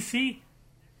and DC,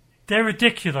 they're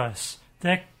ridiculous.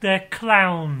 They're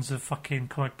clowns of fucking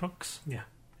comic books. yeah,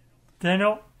 They're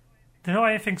not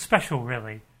anything special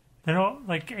really. They're not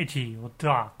like edgy or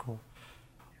dark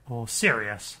or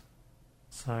serious.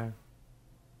 So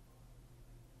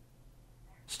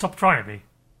stop trying to be.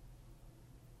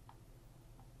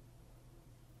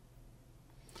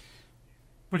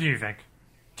 What do you think?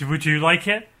 Would you like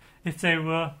it if they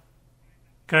were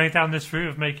going down this route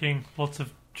of making lots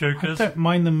of Jokers? I don't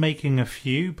mind them making a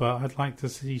few, but I'd like to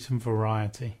see some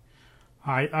variety.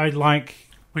 I'd like...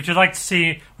 Would you like to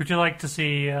see...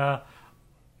 well,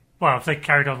 if they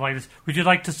carried on like this, would you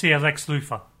like to see a Lex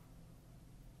Luthor?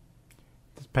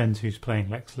 Depends who's playing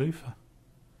Lex Luthor.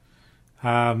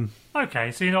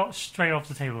 Okay, so you're not straight off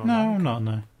the table. No, I'm not.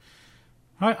 No,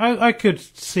 I could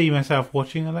see myself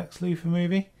watching a Lex Luthor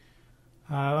movie.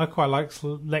 I quite like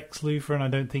Lex Luthor, and I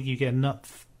don't think you get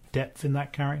enough depth in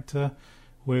that character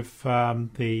with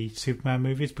the Superman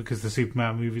movies, because the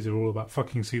Superman movies are all about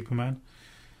fucking Superman.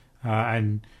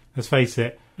 And let's face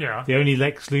it, the only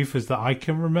Lex Luthors that I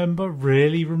can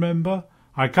really remember,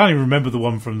 I can't even remember the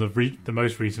one from the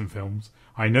most recent films.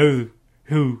 I know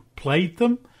who played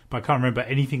them, but I can't remember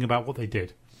anything about what they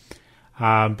did.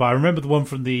 But I remember the one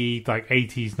from the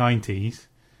 80s, 90s.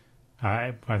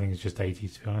 I think it's just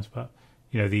 80s to be honest, but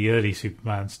the early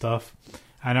Superman stuff.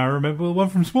 And I remember the one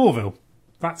from Smallville.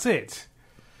 That's it.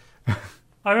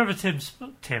 I remember Tim.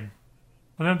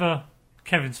 I remember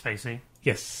Kevin Spacey.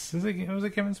 Yes, was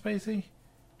it Kevin Spacey?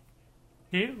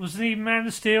 Wasn't he Man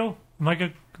of Steel?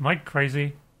 Am I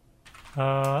crazy?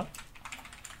 Let's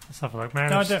have a look.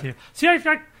 Man of Steel. See,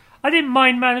 I didn't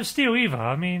mind Man of Steel either.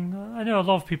 I mean, I know a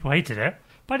lot of people hated it,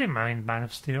 but I didn't mind Man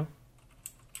of Steel.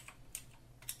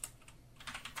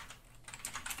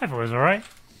 I thought it was alright.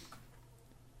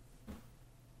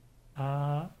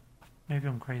 Maybe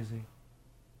I'm crazy.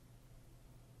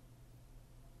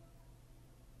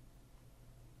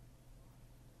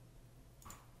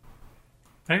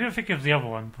 Maybe I think of the other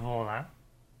one before that.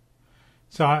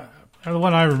 So the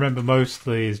one I remember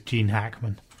mostly is Gene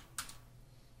Hackman.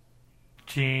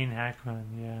 Gene Hackman,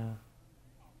 yeah.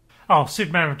 Oh,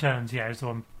 Superman Returns, yeah, it was the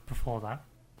one before that.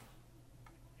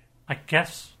 I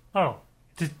guess. I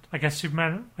guess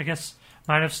Man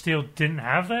of Steel didn't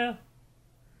have their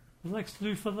Lex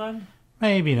Luthor then?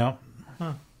 Maybe not.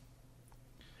 Huh.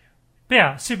 But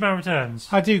yeah, Superman Returns.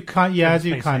 I do kind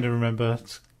of remember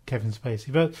Kevin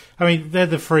Spacey, but I mean, they're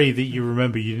the three that you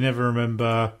remember. You never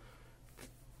remember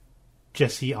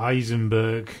Jesse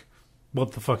Eisenberg.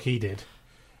 What the fuck he did?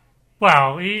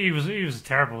 Well, he was a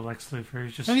terrible Lex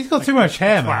Luthor. And he's got too much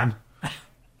hair, man.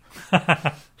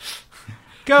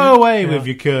 Go away with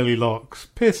your curly locks.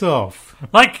 Piss off.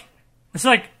 It's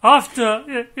like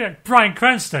after Bryan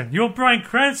Cranston. Your Bryan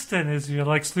Cranston is your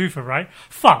Lex Luthor, right?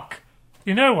 Fuck.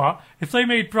 You know what? If they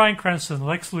made Bryan Cranston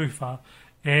Lex Luthor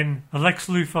in a Lex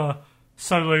Luthor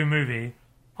solo movie,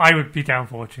 I would be down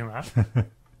for watching that.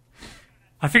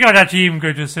 I think I'd actually even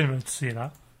go to the cinema to see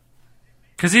that.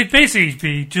 Because he'd basically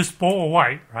be just Walter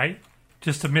White, right?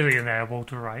 Just a millionaire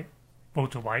Walter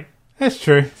White. That's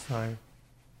true. So,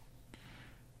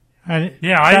 and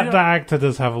that actor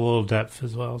does have a little depth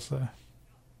as well. So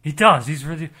he does. He's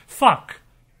really fuck.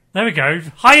 There we go.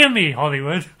 Hire me,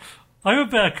 Hollywood. I'm a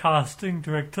better casting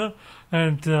director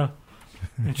and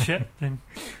shit than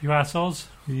you assholes.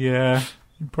 Yeah,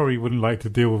 you probably wouldn't like to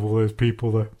deal with all those people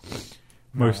though.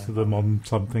 Most of them on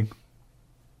something.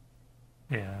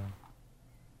 Yeah.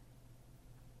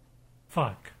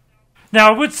 Fuck.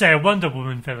 Now, I would say a Wonder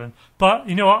Woman villain, but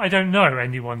you know what? I don't know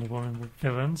any Wonder Woman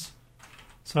villains.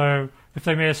 So, if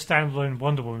they made a standalone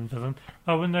Wonder Woman villain,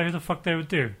 I wouldn't know who the fuck they would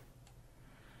do.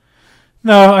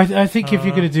 No, I think if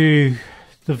you're going to do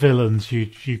the villains,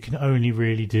 you can only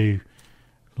really do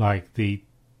like the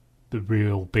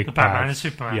real big the Batman and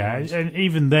Superman. Yeah, ones. And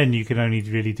even then you can only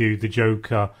really do the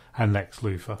Joker and Lex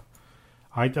Luthor.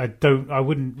 I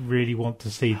wouldn't really want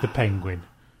to see the Penguin.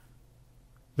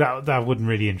 That wouldn't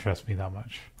really interest me that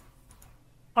much.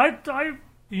 I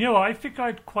think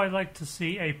I'd quite like to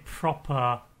see a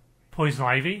proper Poison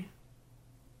Ivy.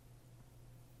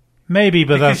 Maybe,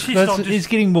 but it's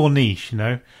getting more niche,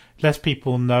 Less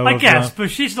people know. I guess,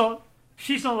 but she's not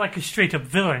like a straight up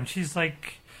villain. She's an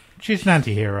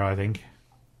anti-hero, I think.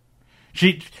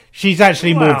 She's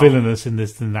actually more villainous in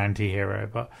this than an anti-hero,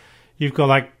 but you've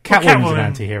got Catwoman's an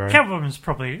anti-hero. Catwoman's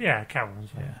probably Catwoman's.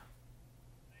 Yeah.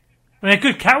 I mean, a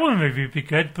good Catwoman movie would be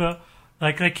good, but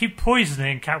they keep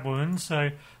poisoning Catwoman,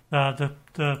 so the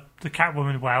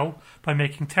Catwoman by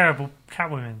making terrible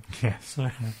Catwomen. Yeah. So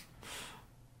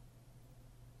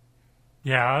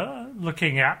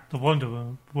looking at the Wonder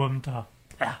Woman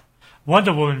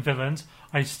villains,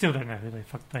 I still don't know who the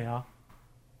fuck they are.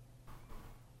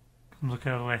 I'm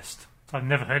looking at the list. I've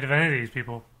never heard of any of these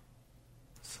people.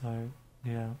 So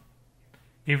yeah,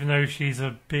 even though she's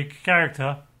a big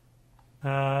character.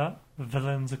 The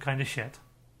villains are kind of shit.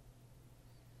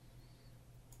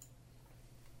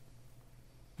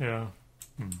 Yeah.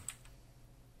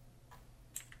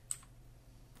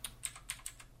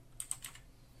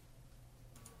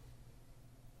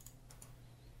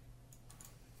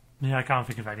 Yeah, I can't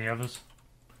think of any others.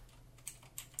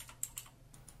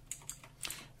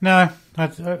 No,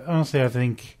 honestly, I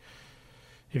think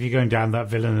if you're going down that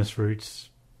villainous route,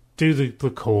 do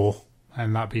the core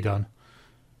and that be done.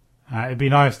 It'd be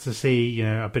nice to see,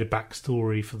 a bit of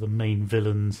backstory for the main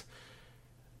villains,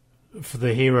 for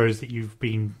the heroes that you've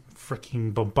been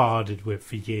freaking bombarded with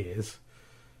for years.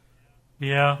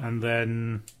 Yeah. And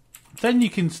then you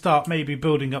can start maybe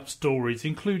building up stories,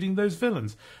 including those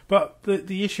villains. But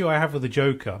the issue I have with the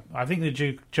Joker, I think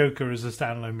the Joker as a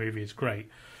standalone movie is great.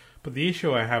 But the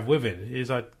issue I have with it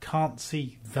is I can't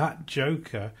see that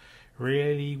Joker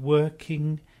really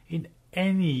working in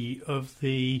any of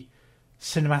the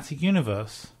cinematic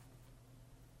universe.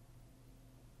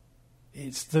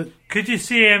 Could you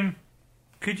see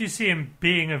him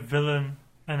being a villain,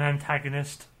 an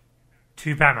antagonist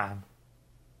to Batman?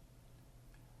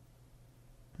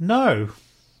 No,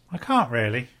 I can't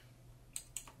really.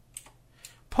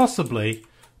 Possibly,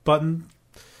 but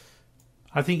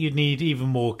I think you'd need even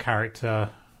more character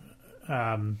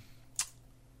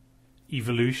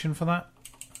evolution for that.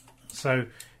 So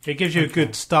it gives you a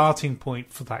good starting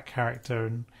point for that character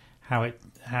and how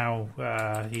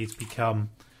he's become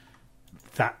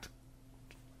that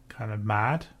kind of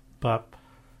mad. But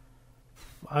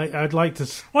I'd like to.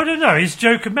 Well, I don't know. Is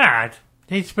Joker mad?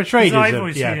 He's portrayed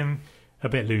as him. A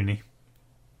bit loony.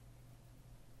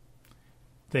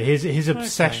 His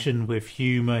obsession with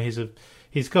humour.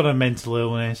 He's got a mental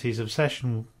illness. He has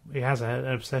an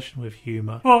obsession with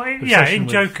humour. Well, in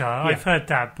Joker, I've heard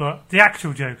that, but the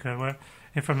actual Joker,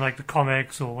 from like the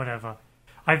comics or whatever,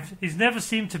 he's never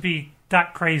seemed to be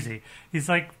that crazy. He's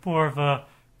like more of a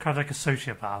kind of like a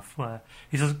sociopath, where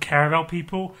he doesn't care about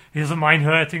people. He doesn't mind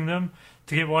hurting them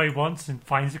to get what he wants, and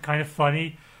finds it kind of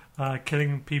funny,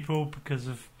 killing people because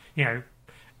of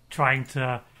trying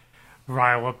to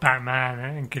rile up Batman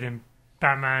and get him.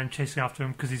 Batman chasing after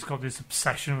him because he's got this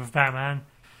obsession with Batman,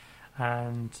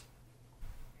 and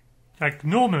like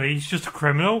normally he's just a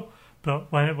criminal,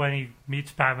 but when he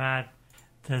meets Batman,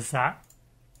 there's that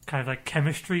kind of like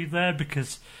chemistry there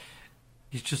because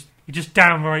he just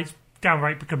downright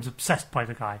becomes obsessed by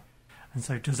the guy, and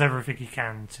so does everything he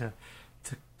can to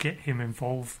get him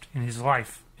involved in his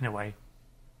life in a way.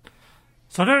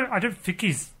 So I don't think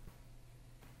he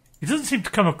doesn't seem to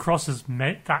come across as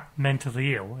that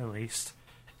mentally ill, at least,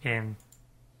 in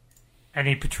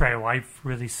any portrayal I've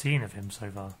really seen of him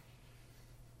so far.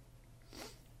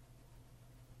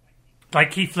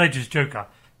 Like Heath Ledger's Joker.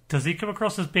 Does he come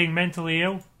across as being mentally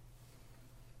ill?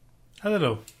 A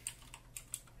little. Do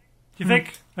you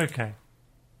think? Okay.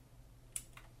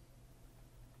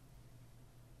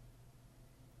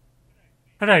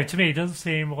 I don't know, to me he doesn't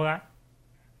seem all that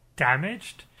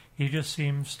damaged. He just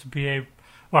seems to be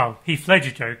Heath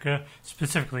Ledger Joker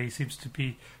specifically seems to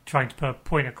be trying to put a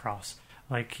point across.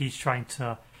 Like he's trying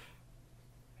to.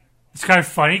 It's kind of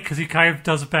funny because he kind of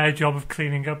does a better job of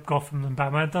cleaning up Gotham than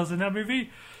Batman does in that movie,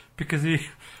 because he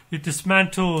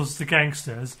dismantles the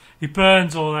gangsters, he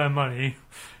burns all their money,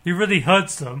 he really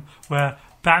hurts them. Where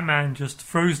Batman just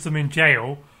throws them in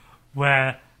jail,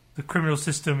 where the criminal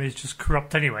system is just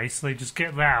corrupt anyway, so they just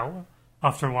get out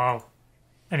after a while,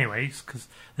 anyways, because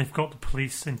they've got the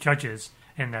police and judges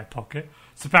in their pocket.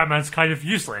 So Batman's kind of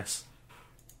useless.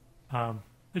 They're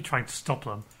trying to stop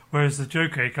them. Whereas the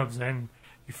Joker, he comes in,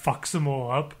 he fucks them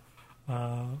all up,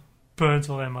 burns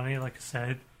all their money, like I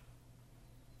said.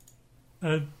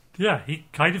 He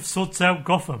kind of sorts out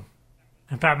Gotham.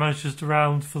 And Batman's just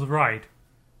around for the ride.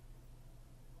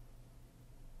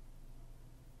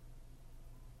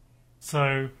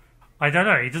 So, I don't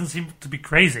know, he doesn't seem to be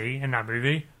crazy in that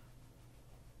movie.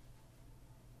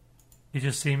 He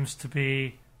just seems to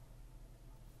be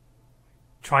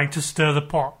trying to stir the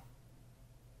pot.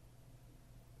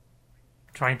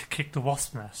 Trying to kick the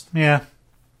wasp nest. Yeah.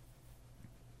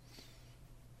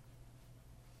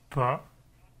 But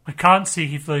I can't see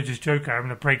Heath Ledger's Joker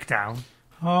having a breakdown.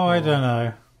 Oh, I don't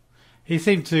know. He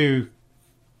seemed to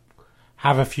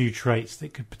have a few traits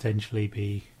that could potentially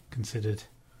be considered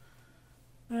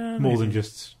more than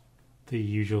just the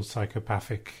usual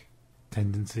psychopathic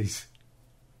tendencies.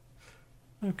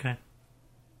 Okay.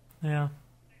 Yeah.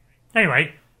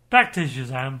 Anyway, back to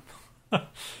Shazam.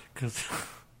 Because,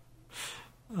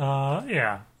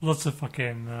 lots of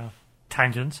fucking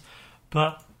tangents.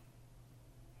 But,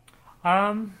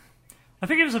 I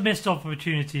think it was a missed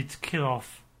opportunity to kill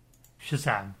off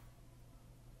Shazam.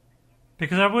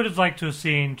 Because I would have liked to have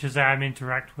seen Shazam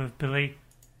interact with Billy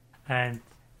and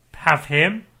have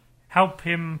him help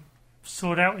him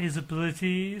sort out his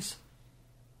abilities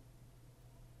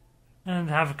and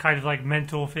have a kind of like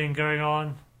mentor thing going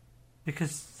on,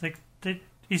 because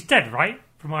he's dead, right?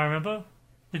 From what I remember,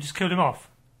 they just killed him off.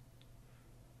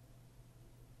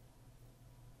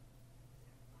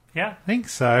 Yeah, I think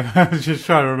so. I was just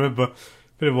trying to remember.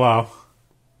 Been a while.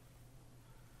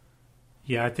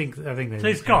 Yeah, I think they. So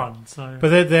he's gone. So,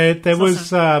 but there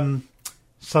was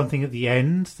something at the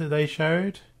end that they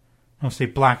showed. Obviously,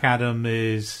 Black Adam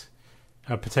is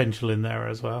a potential in there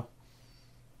as well.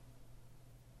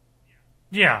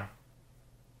 Yeah.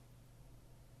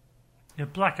 Yeah,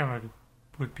 Black Adam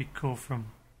would be cool from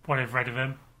what I've read of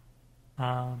him.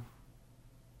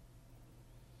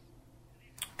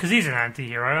 Because he's an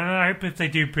anti-hero, and I hope if they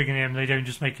do bring him, they don't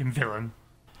just make him villain.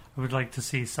 I would like to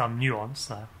see some nuance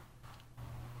there.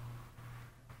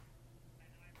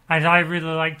 And I really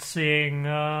liked seeing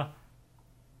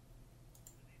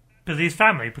Billy's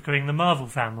family becoming the Marvel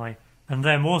family, and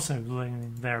them also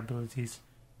learning their abilities.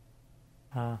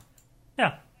 Yeah,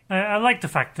 I like the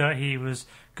fact that he was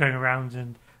going around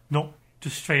and not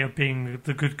just straight up being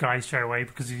the good guy straight away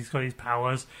because he's got his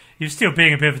powers. He was still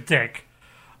being a bit of a dick,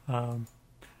 and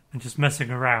just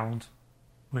messing around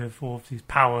with all of these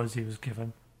powers he was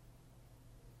given.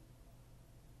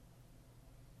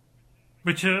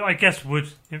 Which I guess would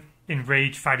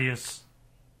enrage Thaddeus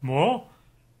more,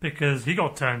 because he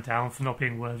got turned down for not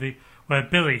being worthy, where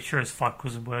Billy sure as fuck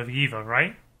wasn't worthy either,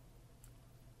 right?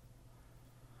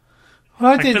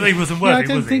 Well, Billy wasn't worthy, I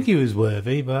don't think he was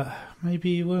worthy, but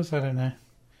maybe he was. I don't know.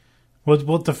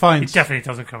 What defines? It definitely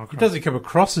doesn't come across. It doesn't come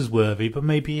across as worthy, but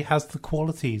maybe he has the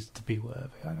qualities to be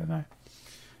worthy. I don't know.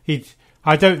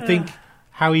 I don't think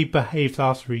how he behaved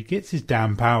after he gets his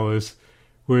damn powers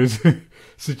would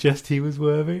suggest he was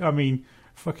worthy. I mean,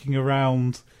 fucking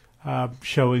around,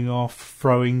 showing off,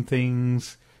 throwing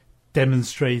things,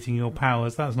 demonstrating your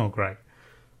powers, that's not great.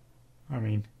 I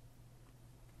mean,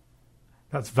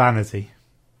 that's vanity.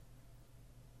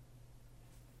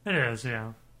 It is,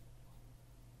 yeah.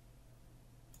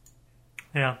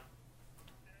 Yeah.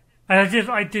 And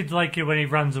I did like it when he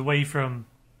runs away from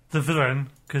the villain,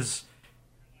 because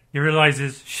he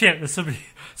realises, shit, there's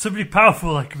somebody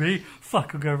powerful like me.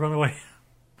 Fuck, I'm going to run away.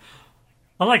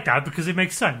 I like that because it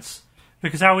makes sense.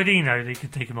 Because how would he know that he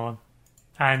could take him on?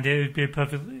 And it would be a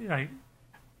perfectly, like,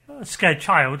 a scared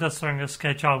child. That's something a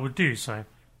scared child would do. So,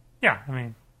 yeah, I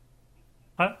mean,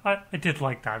 I did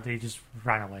like that he just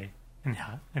ran away and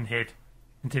hid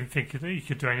and didn't think that he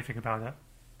could do anything about it.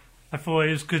 I thought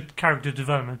it was good character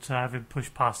development to have him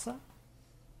push past that.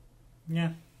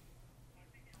 Yeah.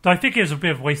 Though I think it was a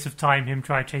bit of a waste of time him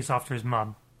trying to chase after his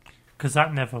mum, because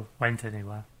that never went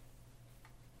anywhere.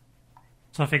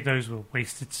 So I think those were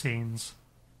wasted scenes.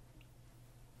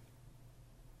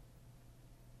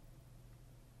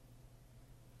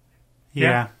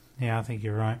 Yeah, I think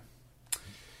you're right.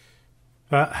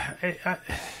 But it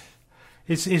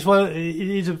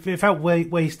felt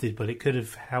wasted, but it could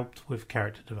have helped with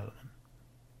character development.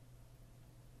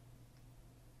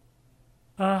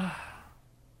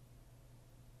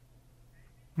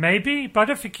 Maybe, but I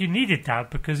don't think you needed that,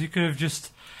 because you could have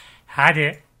just had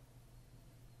it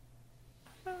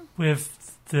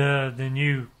with the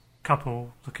new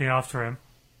couple looking after him.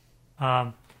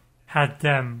 Had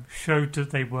them showed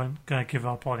that they weren't going to give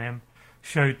up on him,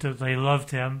 showed that they loved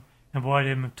him and wanted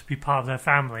him to be part of their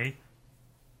family.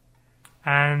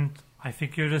 And I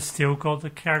think you would have still got the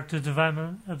character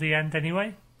development at the end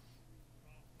anyway.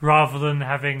 Rather than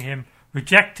having him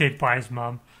rejected by his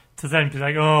mum, to then be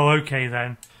like, oh, okay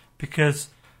then, because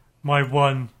my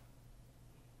one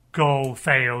goal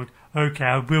failed, okay,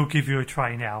 I will give you a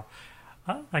try now.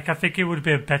 I think it would have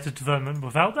been a better development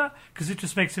without that, because it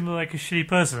just makes him look like a shitty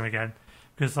person again.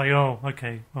 Because like, oh,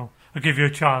 okay, well, I'll give you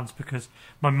a chance because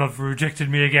my mother rejected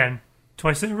me again,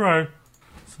 twice in a row.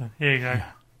 So here you go.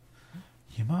 Yeah.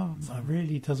 Your mum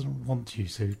really doesn't want you,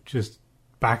 so just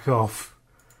back off.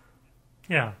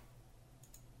 Yeah.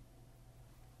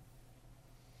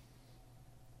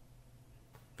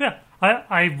 Yeah,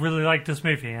 I really like this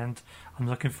movie, and I'm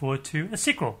looking forward to a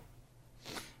sequel.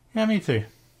 Yeah, me too.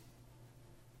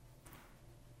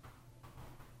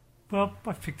 Well,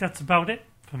 I think that's about it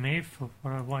for me, for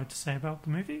what I wanted to say about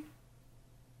the movie.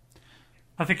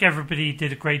 I think everybody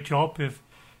did a great job of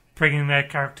bringing their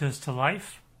characters to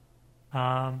life.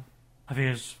 I think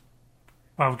it was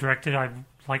well directed. I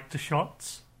liked the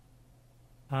shots.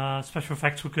 Special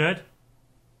effects were good.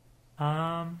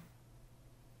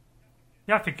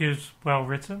 Yeah, I think it was well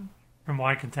written, from what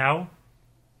I can tell.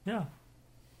 Yeah.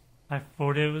 I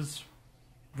thought it was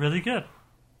really good.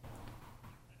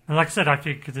 And like I said, I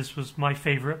think this was my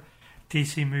favourite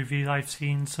DC movie I've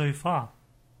seen so far.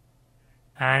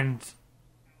 And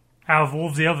out of all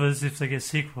of the others, if they get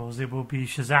sequels, it will be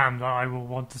Shazam that I will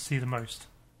want to see the most.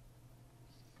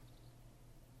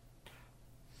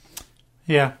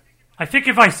 Yeah. I think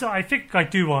I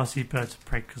do want to see Birds of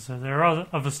Prey, because there are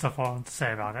other stuff I want to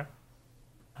say about it.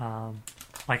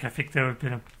 Like, I think there would have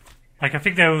been Like, I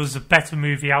think there was a better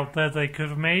movie out there they could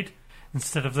have made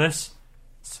instead of this.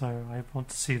 So I want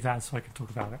to see that so I can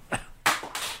talk about it.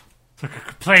 So I can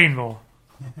complain more.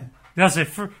 That's it.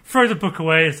 Throw the book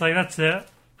away. It's like, that's it.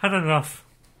 Had enough.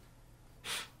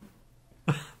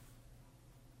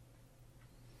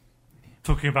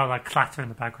 Talking about like clatter in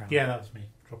the background. Yeah, that was me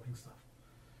dropping stuff.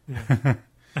 Yeah.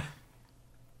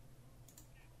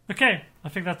 Okay, I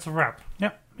think that's a wrap.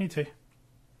 Yep, me too.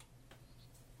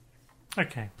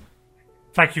 Okay.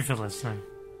 Thank you for listening.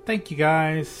 Thank you,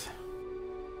 guys.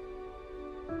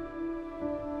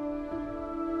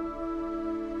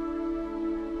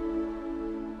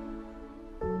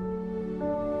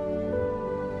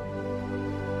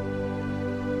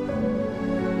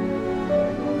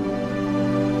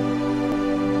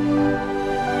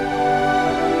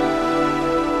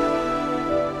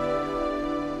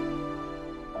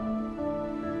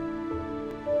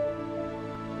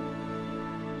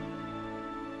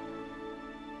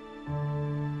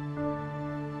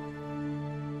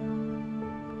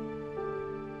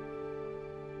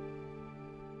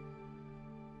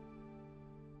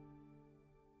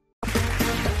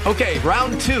 Okay,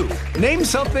 round two. Name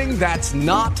something that's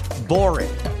not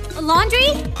boring. A laundry?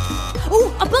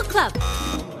 Ooh, a book club.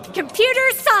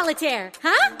 Computer solitaire,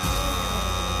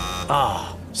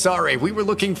 huh? Sorry, we were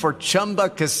looking for Chumba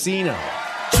Casino.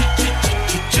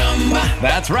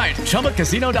 That's right.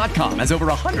 ChumbaCasino.com has over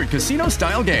 100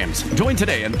 casino-style games. Join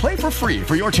today and play for free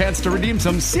for your chance to redeem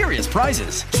some serious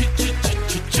prizes.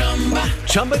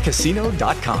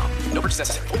 ChumbaCasino.com. No purchase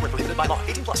necessary. Void where prohibited by law.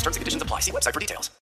 18 plus terms and conditions apply. See website for details.